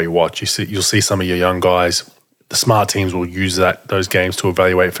 That's why you watch. You'll see some of your young guys. The smart teams will use those games to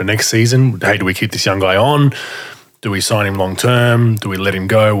evaluate for next season. Hey, do we keep this young guy on? Do we sign him long term? Do we let him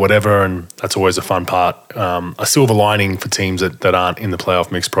go? Whatever, and that's always a fun part. A silver lining for teams that aren't in the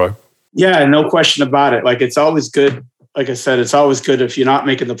playoff mix, Pro. Yeah, no question about it. Like, it's always good. Like I said, it's always good if you're not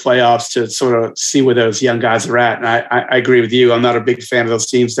making the playoffs to sort of see where those young guys are at. And I agree with you. I'm not a big fan of those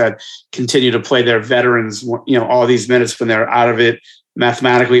teams that continue to play their veterans, all these minutes when they're out of it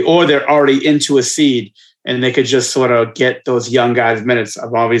mathematically, or they're already into a seed and they could just sort of get those young guys minutes.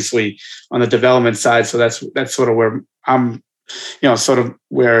 I'm obviously on the development side. So that's sort of where I'm,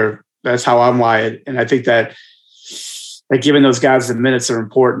 that's how I'm wired. And I think that giving those guys the minutes are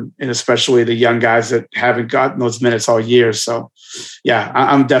important, and especially the young guys that haven't gotten those minutes all year. So, yeah,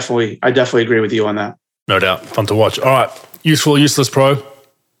 I definitely agree with you on that. No doubt. Fun to watch. All right. Useful, useless, Pro.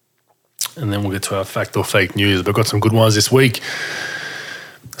 And then we'll get to our fact or fake news. We've got some good ones this week.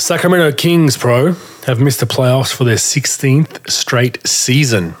 Sacramento Kings, Pro, have missed the playoffs for their 16th straight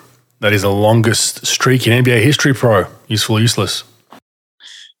season. That is the longest streak in NBA history, Pro. Useful, useless.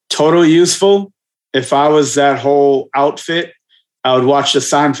 Total useful. If I was that whole outfit, I would watch the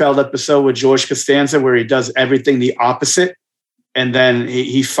Seinfeld episode with George Costanza where he does everything the opposite. And then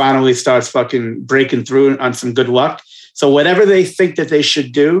he finally starts fucking breaking through on some good luck. So whatever they think that they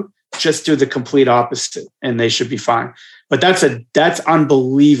should do, just do the complete opposite and they should be fine. But that's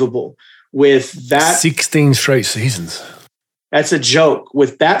unbelievable with that. 16 straight seasons. That's a joke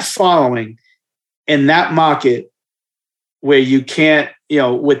with that following in that market where you can't,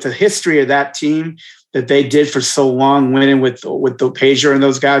 with the history of that team that they did for so long, winning with the Pager and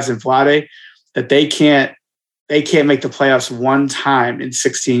those guys in Vlade, that they can't make the playoffs one time in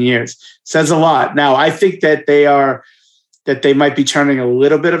 16 years. Says a lot. Now, I think that they might be turning a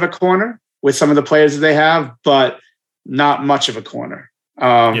little bit of a corner with some of the players that they have, but not much of a corner.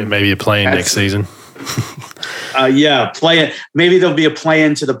 Maybe a play-in next season. Play-in. Maybe there'll be a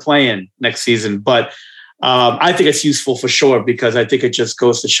play-in to the play-in next season, but I think it's useful for sure because I think it just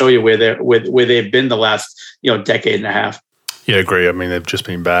goes to show you where they've been the last decade and a half. Yeah, I agree. I mean, they've just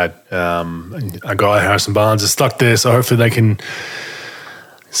been bad. A guy, Harrison Barnes, is stuck there, so hopefully they can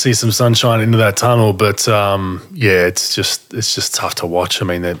see some sunshine into that tunnel. But it's just tough to watch. I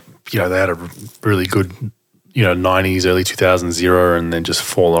mean, they had a really good 90s, early 2000s era, and then just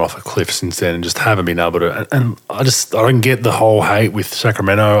fallen off a cliff since then, and just haven't been able to. And I don't get the whole hate with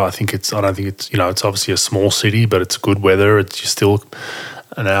Sacramento. I don't think it's it's obviously a small city, but it's good weather. It's still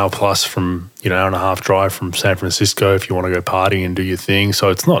an hour plus from hour and a half drive from San Francisco if you want to go party and do your thing. So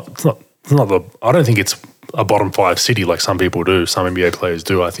it's not I don't think it's a bottom 5 city like some people do, some NBA players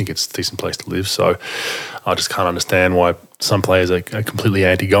do. I think it's a decent place to live. So I just can't understand why some players are completely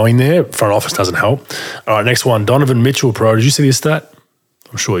anti going there. Front office doesn't help. All right, next one. Donovan Mitchell, Pro. Did you see this stat?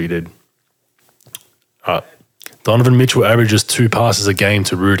 I'm sure you did. All right. Donovan Mitchell averages 2 passes a game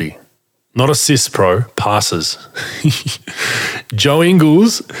to Rudy. Not assists, Pro. Passes. Joe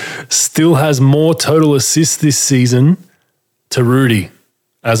Ingles still has more total assists this season to Rudy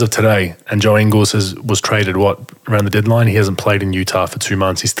as of today, and Joe Ingles was traded, around the deadline? He hasn't played in Utah for 2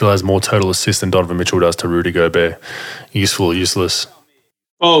 months. He still has more total assists than Donovan Mitchell does to Rudy Gobert. Useful, useless?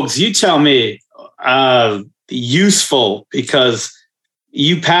 Folks, you tell me. Useful, because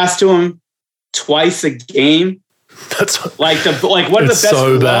you pass to him twice a game. That's what are the best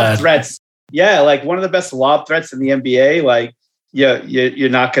so bad threats? Yeah, like one of the best lob threats in the NBA. Like, yeah, you're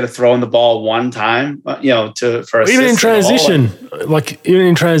not going to throw in the ball one time, for even in transition,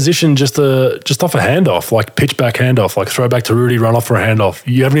 just off a handoff, like pitch back handoff, like throw back to Rudy, run off for a handoff.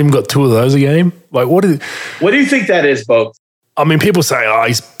 You haven't even got 2 of those a game. Like, what do you think that is, Bo? I mean, people say,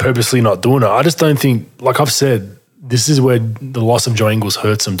 he's purposely not doing it. I just don't think, like I've said, this is where the loss of Joe Ingles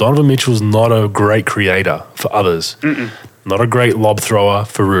hurts him. Donovan Mitchell's not a great creator for others, not a great lob thrower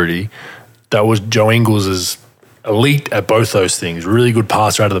for Rudy. That was Joe Ingles' elite at both those things. Really good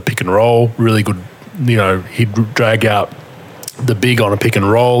passer out of the pick and roll. Really good, he'd drag out the big on a pick and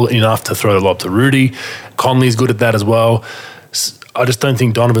roll enough to throw the lob to Rudy. Conley's good at that as well. I just don't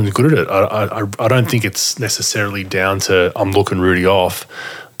think Donovan's good at it. I don't think it's necessarily down to I'm looking Rudy off.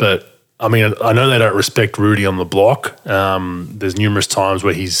 But, I mean, I know they don't respect Rudy on the block. There's numerous times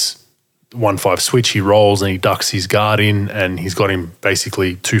where he's 1-5 switch, he rolls and he ducks his guard in and he's got him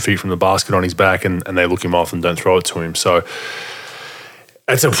basically 2 feet from the basket on his back and they look him off and don't throw it to him. So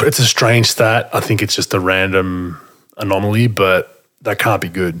it's a strange stat. I think it's just a random anomaly, but that can't be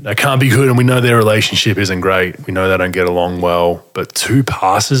good. That can't be good, and we know their relationship isn't great. We know they don't get along well, but 2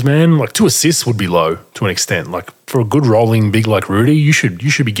 passes, man, like 2 assists would be low to an extent. Like for a good rolling big like Rudy, you should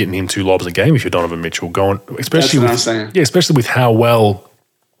be getting him 2 lobs a game if you're Donovan Mitchell going, especially with how well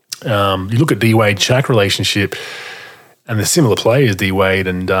you look at D-Wade Shaq relationship, and the similar players, D-Wade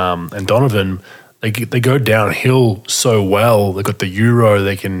and Donovan, they go downhill so well. They've got the Euro,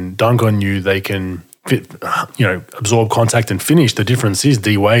 they can dunk on you, they can absorb contact and finish. The difference is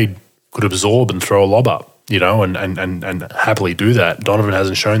D-Wade could absorb and throw a lob up, and happily do that. Donovan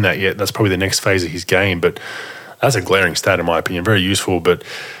hasn't shown that yet. That's probably the next phase of his game, but that's a glaring stat in my opinion. Very useful, but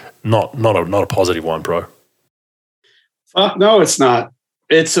not a positive one, bro. Fuck no, it's not.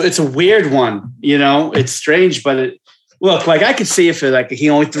 It's a weird one, It's strange, but like I could see if he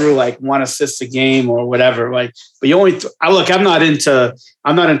only threw like 1 assist a game or whatever. Like, but you only I'm not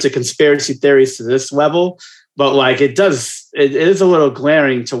into conspiracy theories to this level, but like it is a little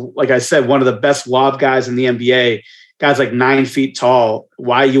glaring to, like I said, one of the best lob guys in the NBA, guys like 9 feet tall.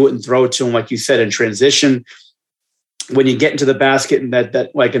 Why you wouldn't throw it to him, like you said, in transition when you get into the basket and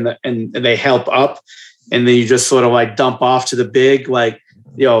that like and they help up, and then you just sort of like dump off to the big like.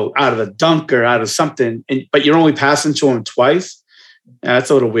 Out of a dunk or out of something, but you're only passing to him twice. Yeah, that's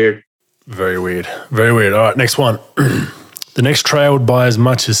a little weird. Very weird. Very weird. All right, next one. The Nets trailed by as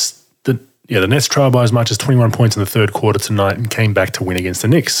much as 21 points in the third quarter tonight and came back to win against the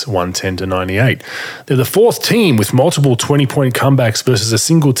Knicks, 110-98. They're the 4th team with multiple 20-point comebacks versus a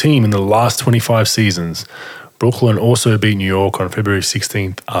single team in the last 25 seasons. Brooklyn also beat New York on February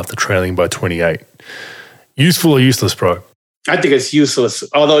 16th after trailing by 28. Useful or useless, bro? I think it's useless.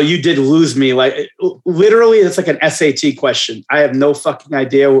 Although you did lose me. Like literally, it's like an SAT question. I have no fucking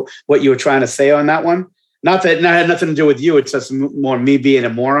idea what you were trying to say on that one. Not that it had nothing to do with you. It's just more me being a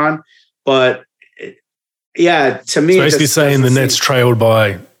moron. But yeah, to me, it's basically saying the Nets trailed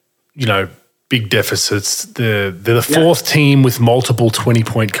by, big deficits. They're the 4th team with multiple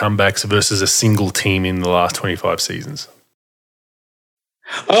 20-point comebacks versus a single team in the last 25 seasons.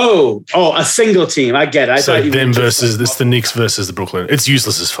 Oh, a single team. I get it. So them versus it's the Knicks versus the Brooklyn. It's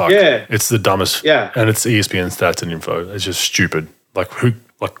useless as fuck. Yeah, it's the dumbest. Yeah, and it's ESPN stats and info. It's just stupid. Like who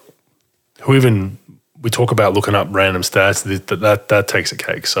even we talk about looking up random stats. That takes a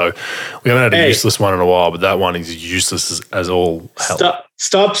cake. So we haven't had a useless one in a while, but that one is useless as all hell.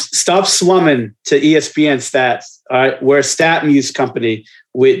 Stop slumming to ESPN stats. All right, we're a StatMuse company.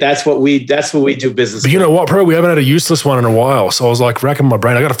 That's what we do business. But you know what, bro? We haven't had a useless one in a while. So I was like racking my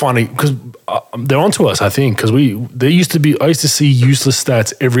brain. I got to find it because they're onto us, I think. Because I used to see useless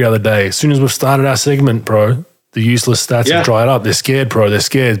stats every other day. As soon as we've started our segment, bro, the useless stats have dried up. They're scared, bro. They're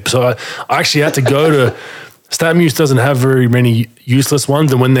scared. So I actually had to go to StatMuse. Doesn't have very many useless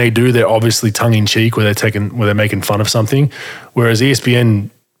ones, and when they do, they're obviously tongue in cheek, where they're making fun of something. Whereas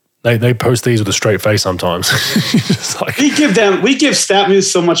ESPN. They post these with a straight face sometimes. We give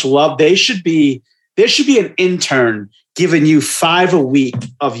StatMuse so much love. There should be an intern giving you 5 a week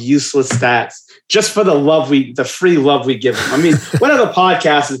of useless stats just for the free love we give them. I mean, what other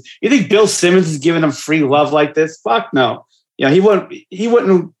podcasts you think Bill Simmons is giving them free love like this? Fuck no. He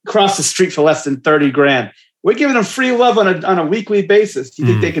wouldn't cross the street for less than $30,000. We're giving them free love on a weekly basis. Do you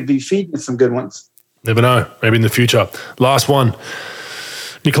think they could be feeding some good ones? Never know. Maybe in the future. Last one.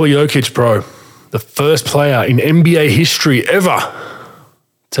 Nikola Jokic, bro, the first player in NBA history ever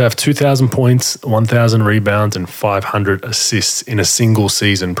to have 2,000 points, 1,000 rebounds, and 500 assists in a single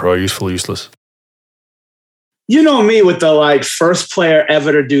season, bro. Useful, useless? You know me with the first player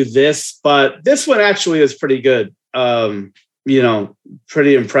ever to do this, but this one actually is pretty good.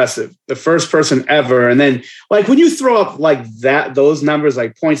 pretty impressive. The first person ever. And then like when you throw up like that, those numbers,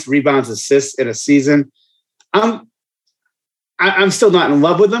 like points, rebounds, assists in a season, I'm still not in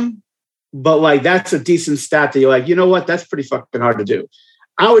love with them, but like, that's a decent stat that you're like, you know what? That's pretty fucking hard to do.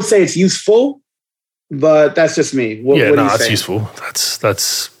 I would say it's useful, but that's just me. What that's useful.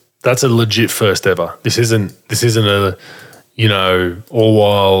 That's a legit first ever. This isn't a, all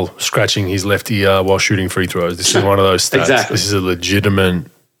while scratching his left ear while shooting free throws. This is one of those stats. Exactly. This is a legitimate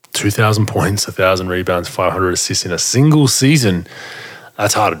 2,000 points, 1,000 rebounds, 500 assists in a single season.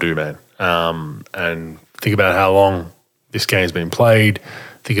 That's hard to do, man. And think about how long this game's been played.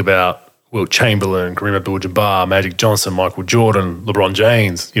 Think about Wilt Chamberlain, Kareem Abdul-Jabbar, Magic Johnson, Michael Jordan, LeBron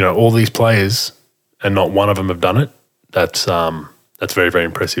James. All these players, and not one of them have done it. That's very, very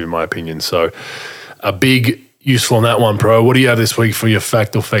impressive in my opinion. So a big useful on that one, Pro. What do you have this week for your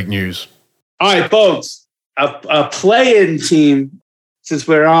fact or fake news? All right, folks. A play-in team, since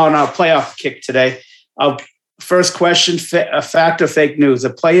we're on our playoff kick today. First question, a fact or fake news.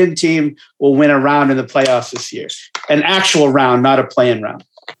 A play-in team will win a round in the playoffs this year. An actual round, not a play-in round.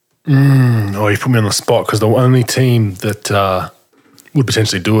 You put me on the spot because the only team that would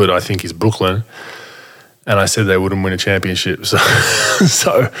potentially do it, I think, is Brooklyn. And I said they wouldn't win a championship. So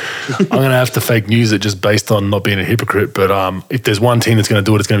I'm going to have to fake news it just based on not being a hypocrite. But if there's one team that's going to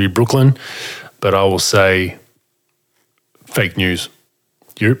do it, it's going to be Brooklyn. But I will say fake news.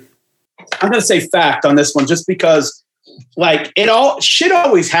 You? I'm going to say fact on this one just because, like, shit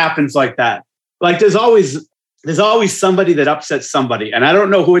always happens like that. Like, there's always somebody that upsets somebody. And I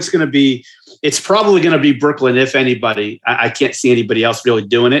don't know who it's going to be. It's probably going to be Brooklyn, if anybody. I can't see anybody else really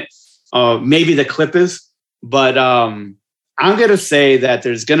doing it. Maybe the Clippers. But I'm going to say that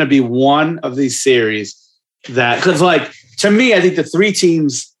there's going to be one of these series that, because like, to me, I think the three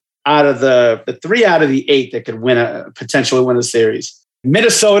teams out of the 3 out of the 8 that could potentially win a series.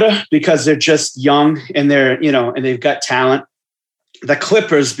 Minnesota, because they're just young and and they've got talent. The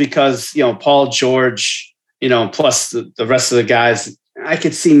Clippers, because, Paul George, plus the rest of the guys, I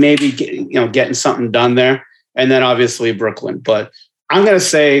could see maybe getting something done there. And then obviously Brooklyn. But I'm going to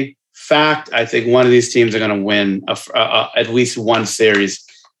say, fact, I think one of these teams are going to win at least one series,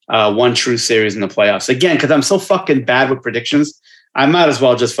 one true series in the playoffs. Again, because I'm so fucking bad with predictions, I might as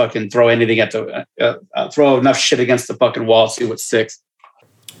well just fucking throw anything throw enough shit against the fucking wall, see what sticks.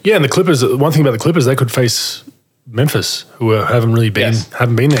 Yeah, and the Clippers. One thing about the Clippers, they could face Memphis, who haven't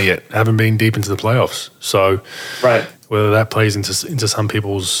been there yet, haven't been deep into the playoffs. So, right. Whether that plays into some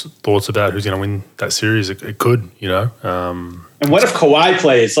people's thoughts about who's going to win that series, it could, And what if Kawhi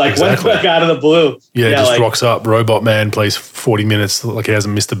plays? Like, exactly. What if out of the blue? Yeah, just rocks up. Robot Man plays 40 minutes like he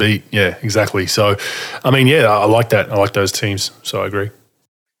hasn't missed a beat. Yeah, exactly. So, I mean, I like that. I like those teams. So I agree.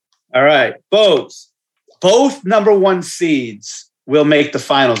 All right. Both number 1 seeds will make the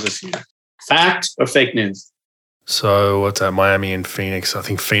finals this year. Fact or fake news? So what's that? Miami and Phoenix. I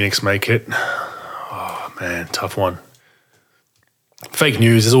think Phoenix make it. Oh, man, tough one. Fake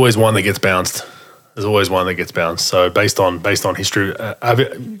news. There's always one that gets bounced. So based on history,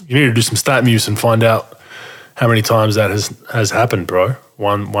 you need to do some stat muse and find out how many times that has happened, bro.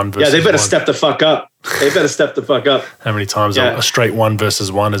 One versus they better one. step the fuck up. How many times a straight 1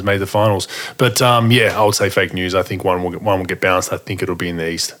 versus 1 has made the finals? But I would say fake news. I think one will get bounced. I think it'll be in the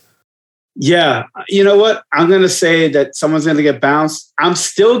East. Yeah, you know what? I'm gonna say that someone's gonna get bounced. I'm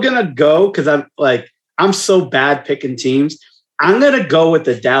still gonna go because I'm so bad picking teams. I'm gonna go with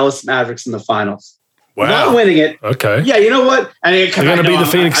the Dallas Mavericks in the finals. Wow. Not winning it. Okay. Yeah, you know what? They're going to be the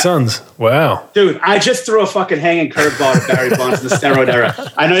Phoenix Suns. Wow. Dude, I just threw a fucking hanging curveball to Barry Bonds in the steroid era.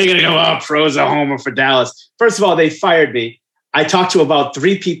 I know you're going to go, Pro's a homer for Dallas. First of all, they fired me. I talked to about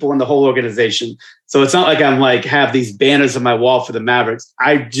 3 people in the whole organization. So it's not like I'm have these banners on my wall for the Mavericks.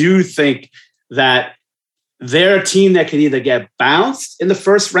 I do think that they're a team that can either get bounced in the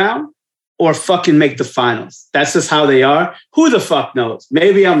first round or fucking make the finals. That's just how they are. Who the fuck knows?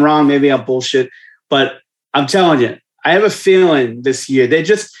 Maybe I'm wrong. Maybe I'm bullshit. But I'm telling you, I have a feeling this year they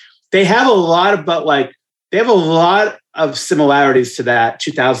have a lot of similarities to that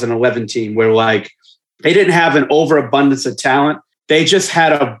 2011 team where they didn't have an overabundance of talent. They just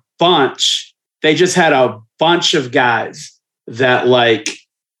had a bunch. They just had a bunch of guys that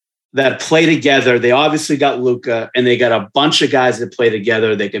play together. They obviously got Luka, and they got a bunch of guys that play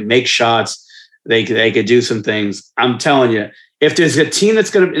together. They can make shots. They could do some things. I'm telling you. If there's a team that's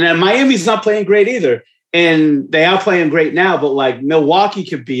going to – and Miami's not playing great either, and they are playing great now, but Milwaukee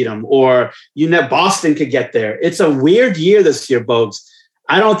could beat them or Boston could get there. It's a weird year this year, Bogues.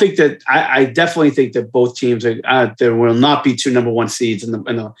 I don't think that – I definitely think that both teams there will not be 2 number 1 seeds in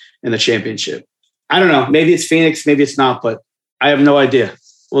the championship. I don't know. Maybe it's Phoenix, maybe it's not, but I have no idea.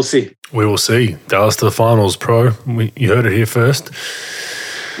 We'll see. We will see. Dallas to the finals, Pro. You heard it here first.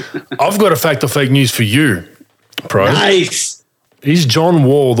 I've got a fact or fake news for you, Pro. Nice. Is John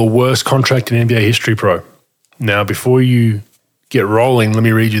Wall the worst contract in NBA history, Pro? Now, before you get rolling, let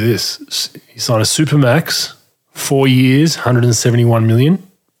me read you this. He signed a Supermax, 4 years, $171 million.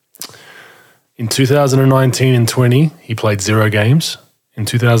 In 2019 and 20, he played 0 games. In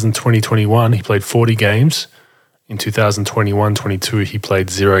 2020-21, he played 40 games. In 2021-22, he played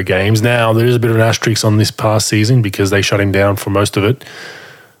 0 games. Now, there is a bit of an asterisk on this past season because they shut him down for most of it.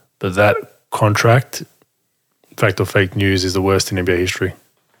 But that contract, fact or fake news, is the worst in NBA history.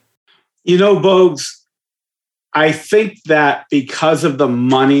 You know, Bogues, I think that because of the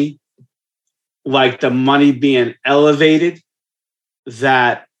money, like the money being elevated,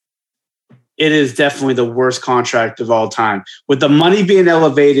 that it is definitely the worst contract of all time. With the money being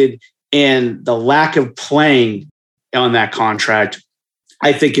elevated and the lack of playing on that contract,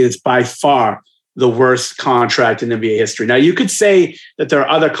 I think it is by far the worst contract in NBA history. Now, you could say that there are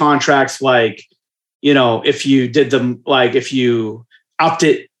other contracts like, you know, if you did them, like if you upped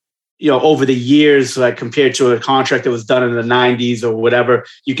it, you know, over the years, like compared to a contract that was done in the 90s or whatever,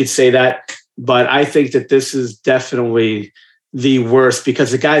 you could say that. But I think that this is definitely the worst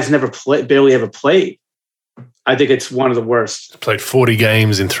because the guy's barely ever played. I think it's one of the worst. Played 40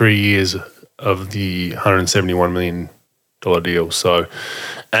 games in 3 years of the $171 million deal. So,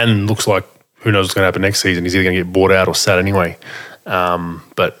 and looks like who knows what's going to happen next season. He's either going to get bought out or sat anyway.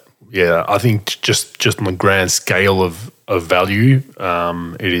 But yeah, I think just on the grand scale of value,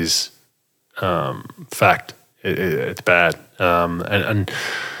 it is fact. It's bad. And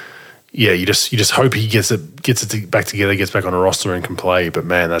yeah, you just hope he gets it back together, gets back on a roster and can play. But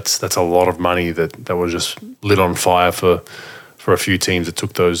man, that's a lot of money that was just lit on fire for a few teams that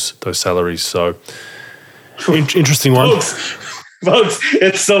took those salaries. So interesting one. Folks,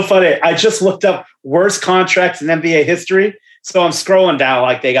 it's so funny. I just looked up worst contracts in NBA history. So I'm scrolling down,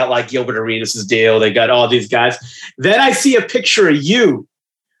 like they got like Gilbert Arenas' deal. They got all these guys. Then I see a picture of you.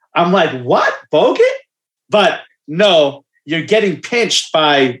 I'm like, what, Bogut? But no, you're getting pinched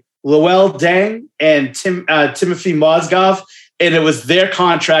by Luol Deng and Timothy Mozgov, and it was their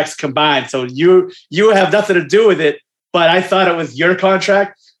contracts combined. So you have nothing to do with it, but I thought it was your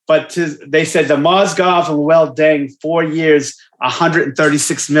contract. But they said the Mozgov and Luol Deng 4 years,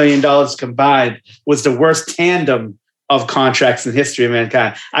 $136 million combined was the worst tandem of contracts in history of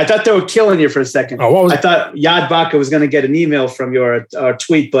mankind. I thought they were killing you for a second. I thought Yad Baka was going to get an email from your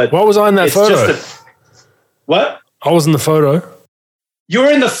tweet, but what was I in that photo? What? I was in the photo. You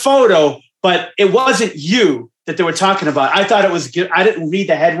were in the photo, but it wasn't you that they were talking about. I thought it was. I didn't read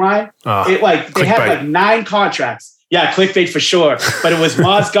the headline. They had like 9 contracts. Yeah, clickbait for sure. But it was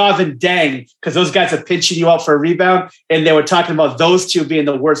Mozgov and Deng because those guys are pinching you out for a rebound, and they were talking about those two being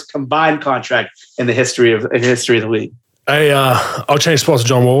the worst combined contract in the history of the league. Hey, I'll change spots to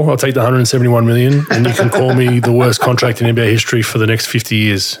John Wall. I'll take the $171 million, and you can call me the worst contract in NBA history for the next 50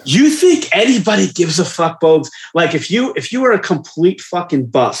 years. You think anybody gives a fuck, Bogues? Like if you were a complete fucking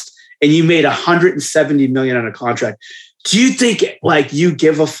bust and you made $170 million on a contract, do you think like you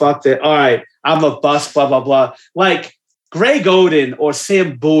give a fuck that, all right, I'm a bust, blah, blah, blah. Like Greg Oden or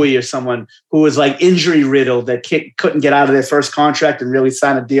Sam Bowie or someone who was like injury riddled that couldn't get out of their first contract and really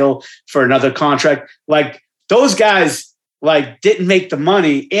sign a deal for another contract. Like those guys like didn't make the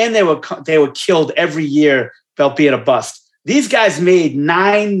money and they were killed every year about being a bust. These guys made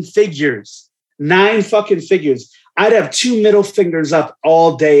 9 figures, 9 fucking figures. I'd have 2 middle fingers up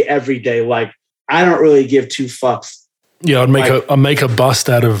all day, every day. Like I don't really give 2 fucks. Yeah, I'd make a bust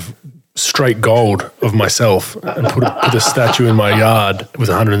out of straight gold of myself and put a statue in my yard with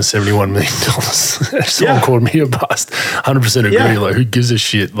 $171 million. Someone called me a bust. 100% agree. Yeah. Like, who gives a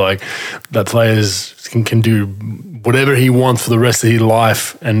shit? Like, that players can do whatever he wants for the rest of his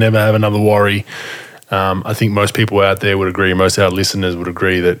life and never have another worry. I think most people out there would agree, most of our listeners would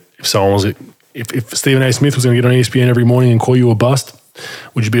agree that if Stephen A. Smith was going to get on ESPN every morning and call you a bust,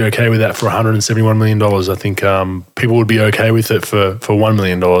 would you be okay with that for $171 million? I think people would be okay with it for $1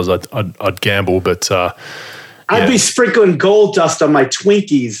 million. I'd gamble, but I'd be sprinkling gold dust on my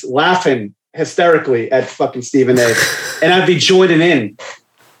Twinkies, laughing hysterically at fucking Stephen A. And I'd be joining in.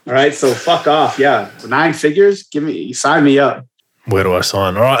 All right, so fuck off. Yeah, 9 figures. Sign me up. Where do I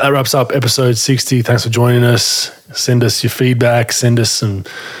sign? All right, that wraps up episode 60. Thanks for joining us. Send us your feedback. Send us some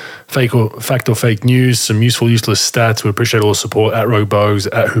fact or fake news, some useful, useless stats. We appreciate all the support at Rogue Bogues,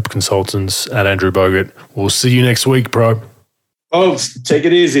 at Hoop Consultants, at Andrew Bogut. We'll see you next week, bro. Folks, take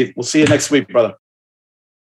it easy. We'll see you next week, brother.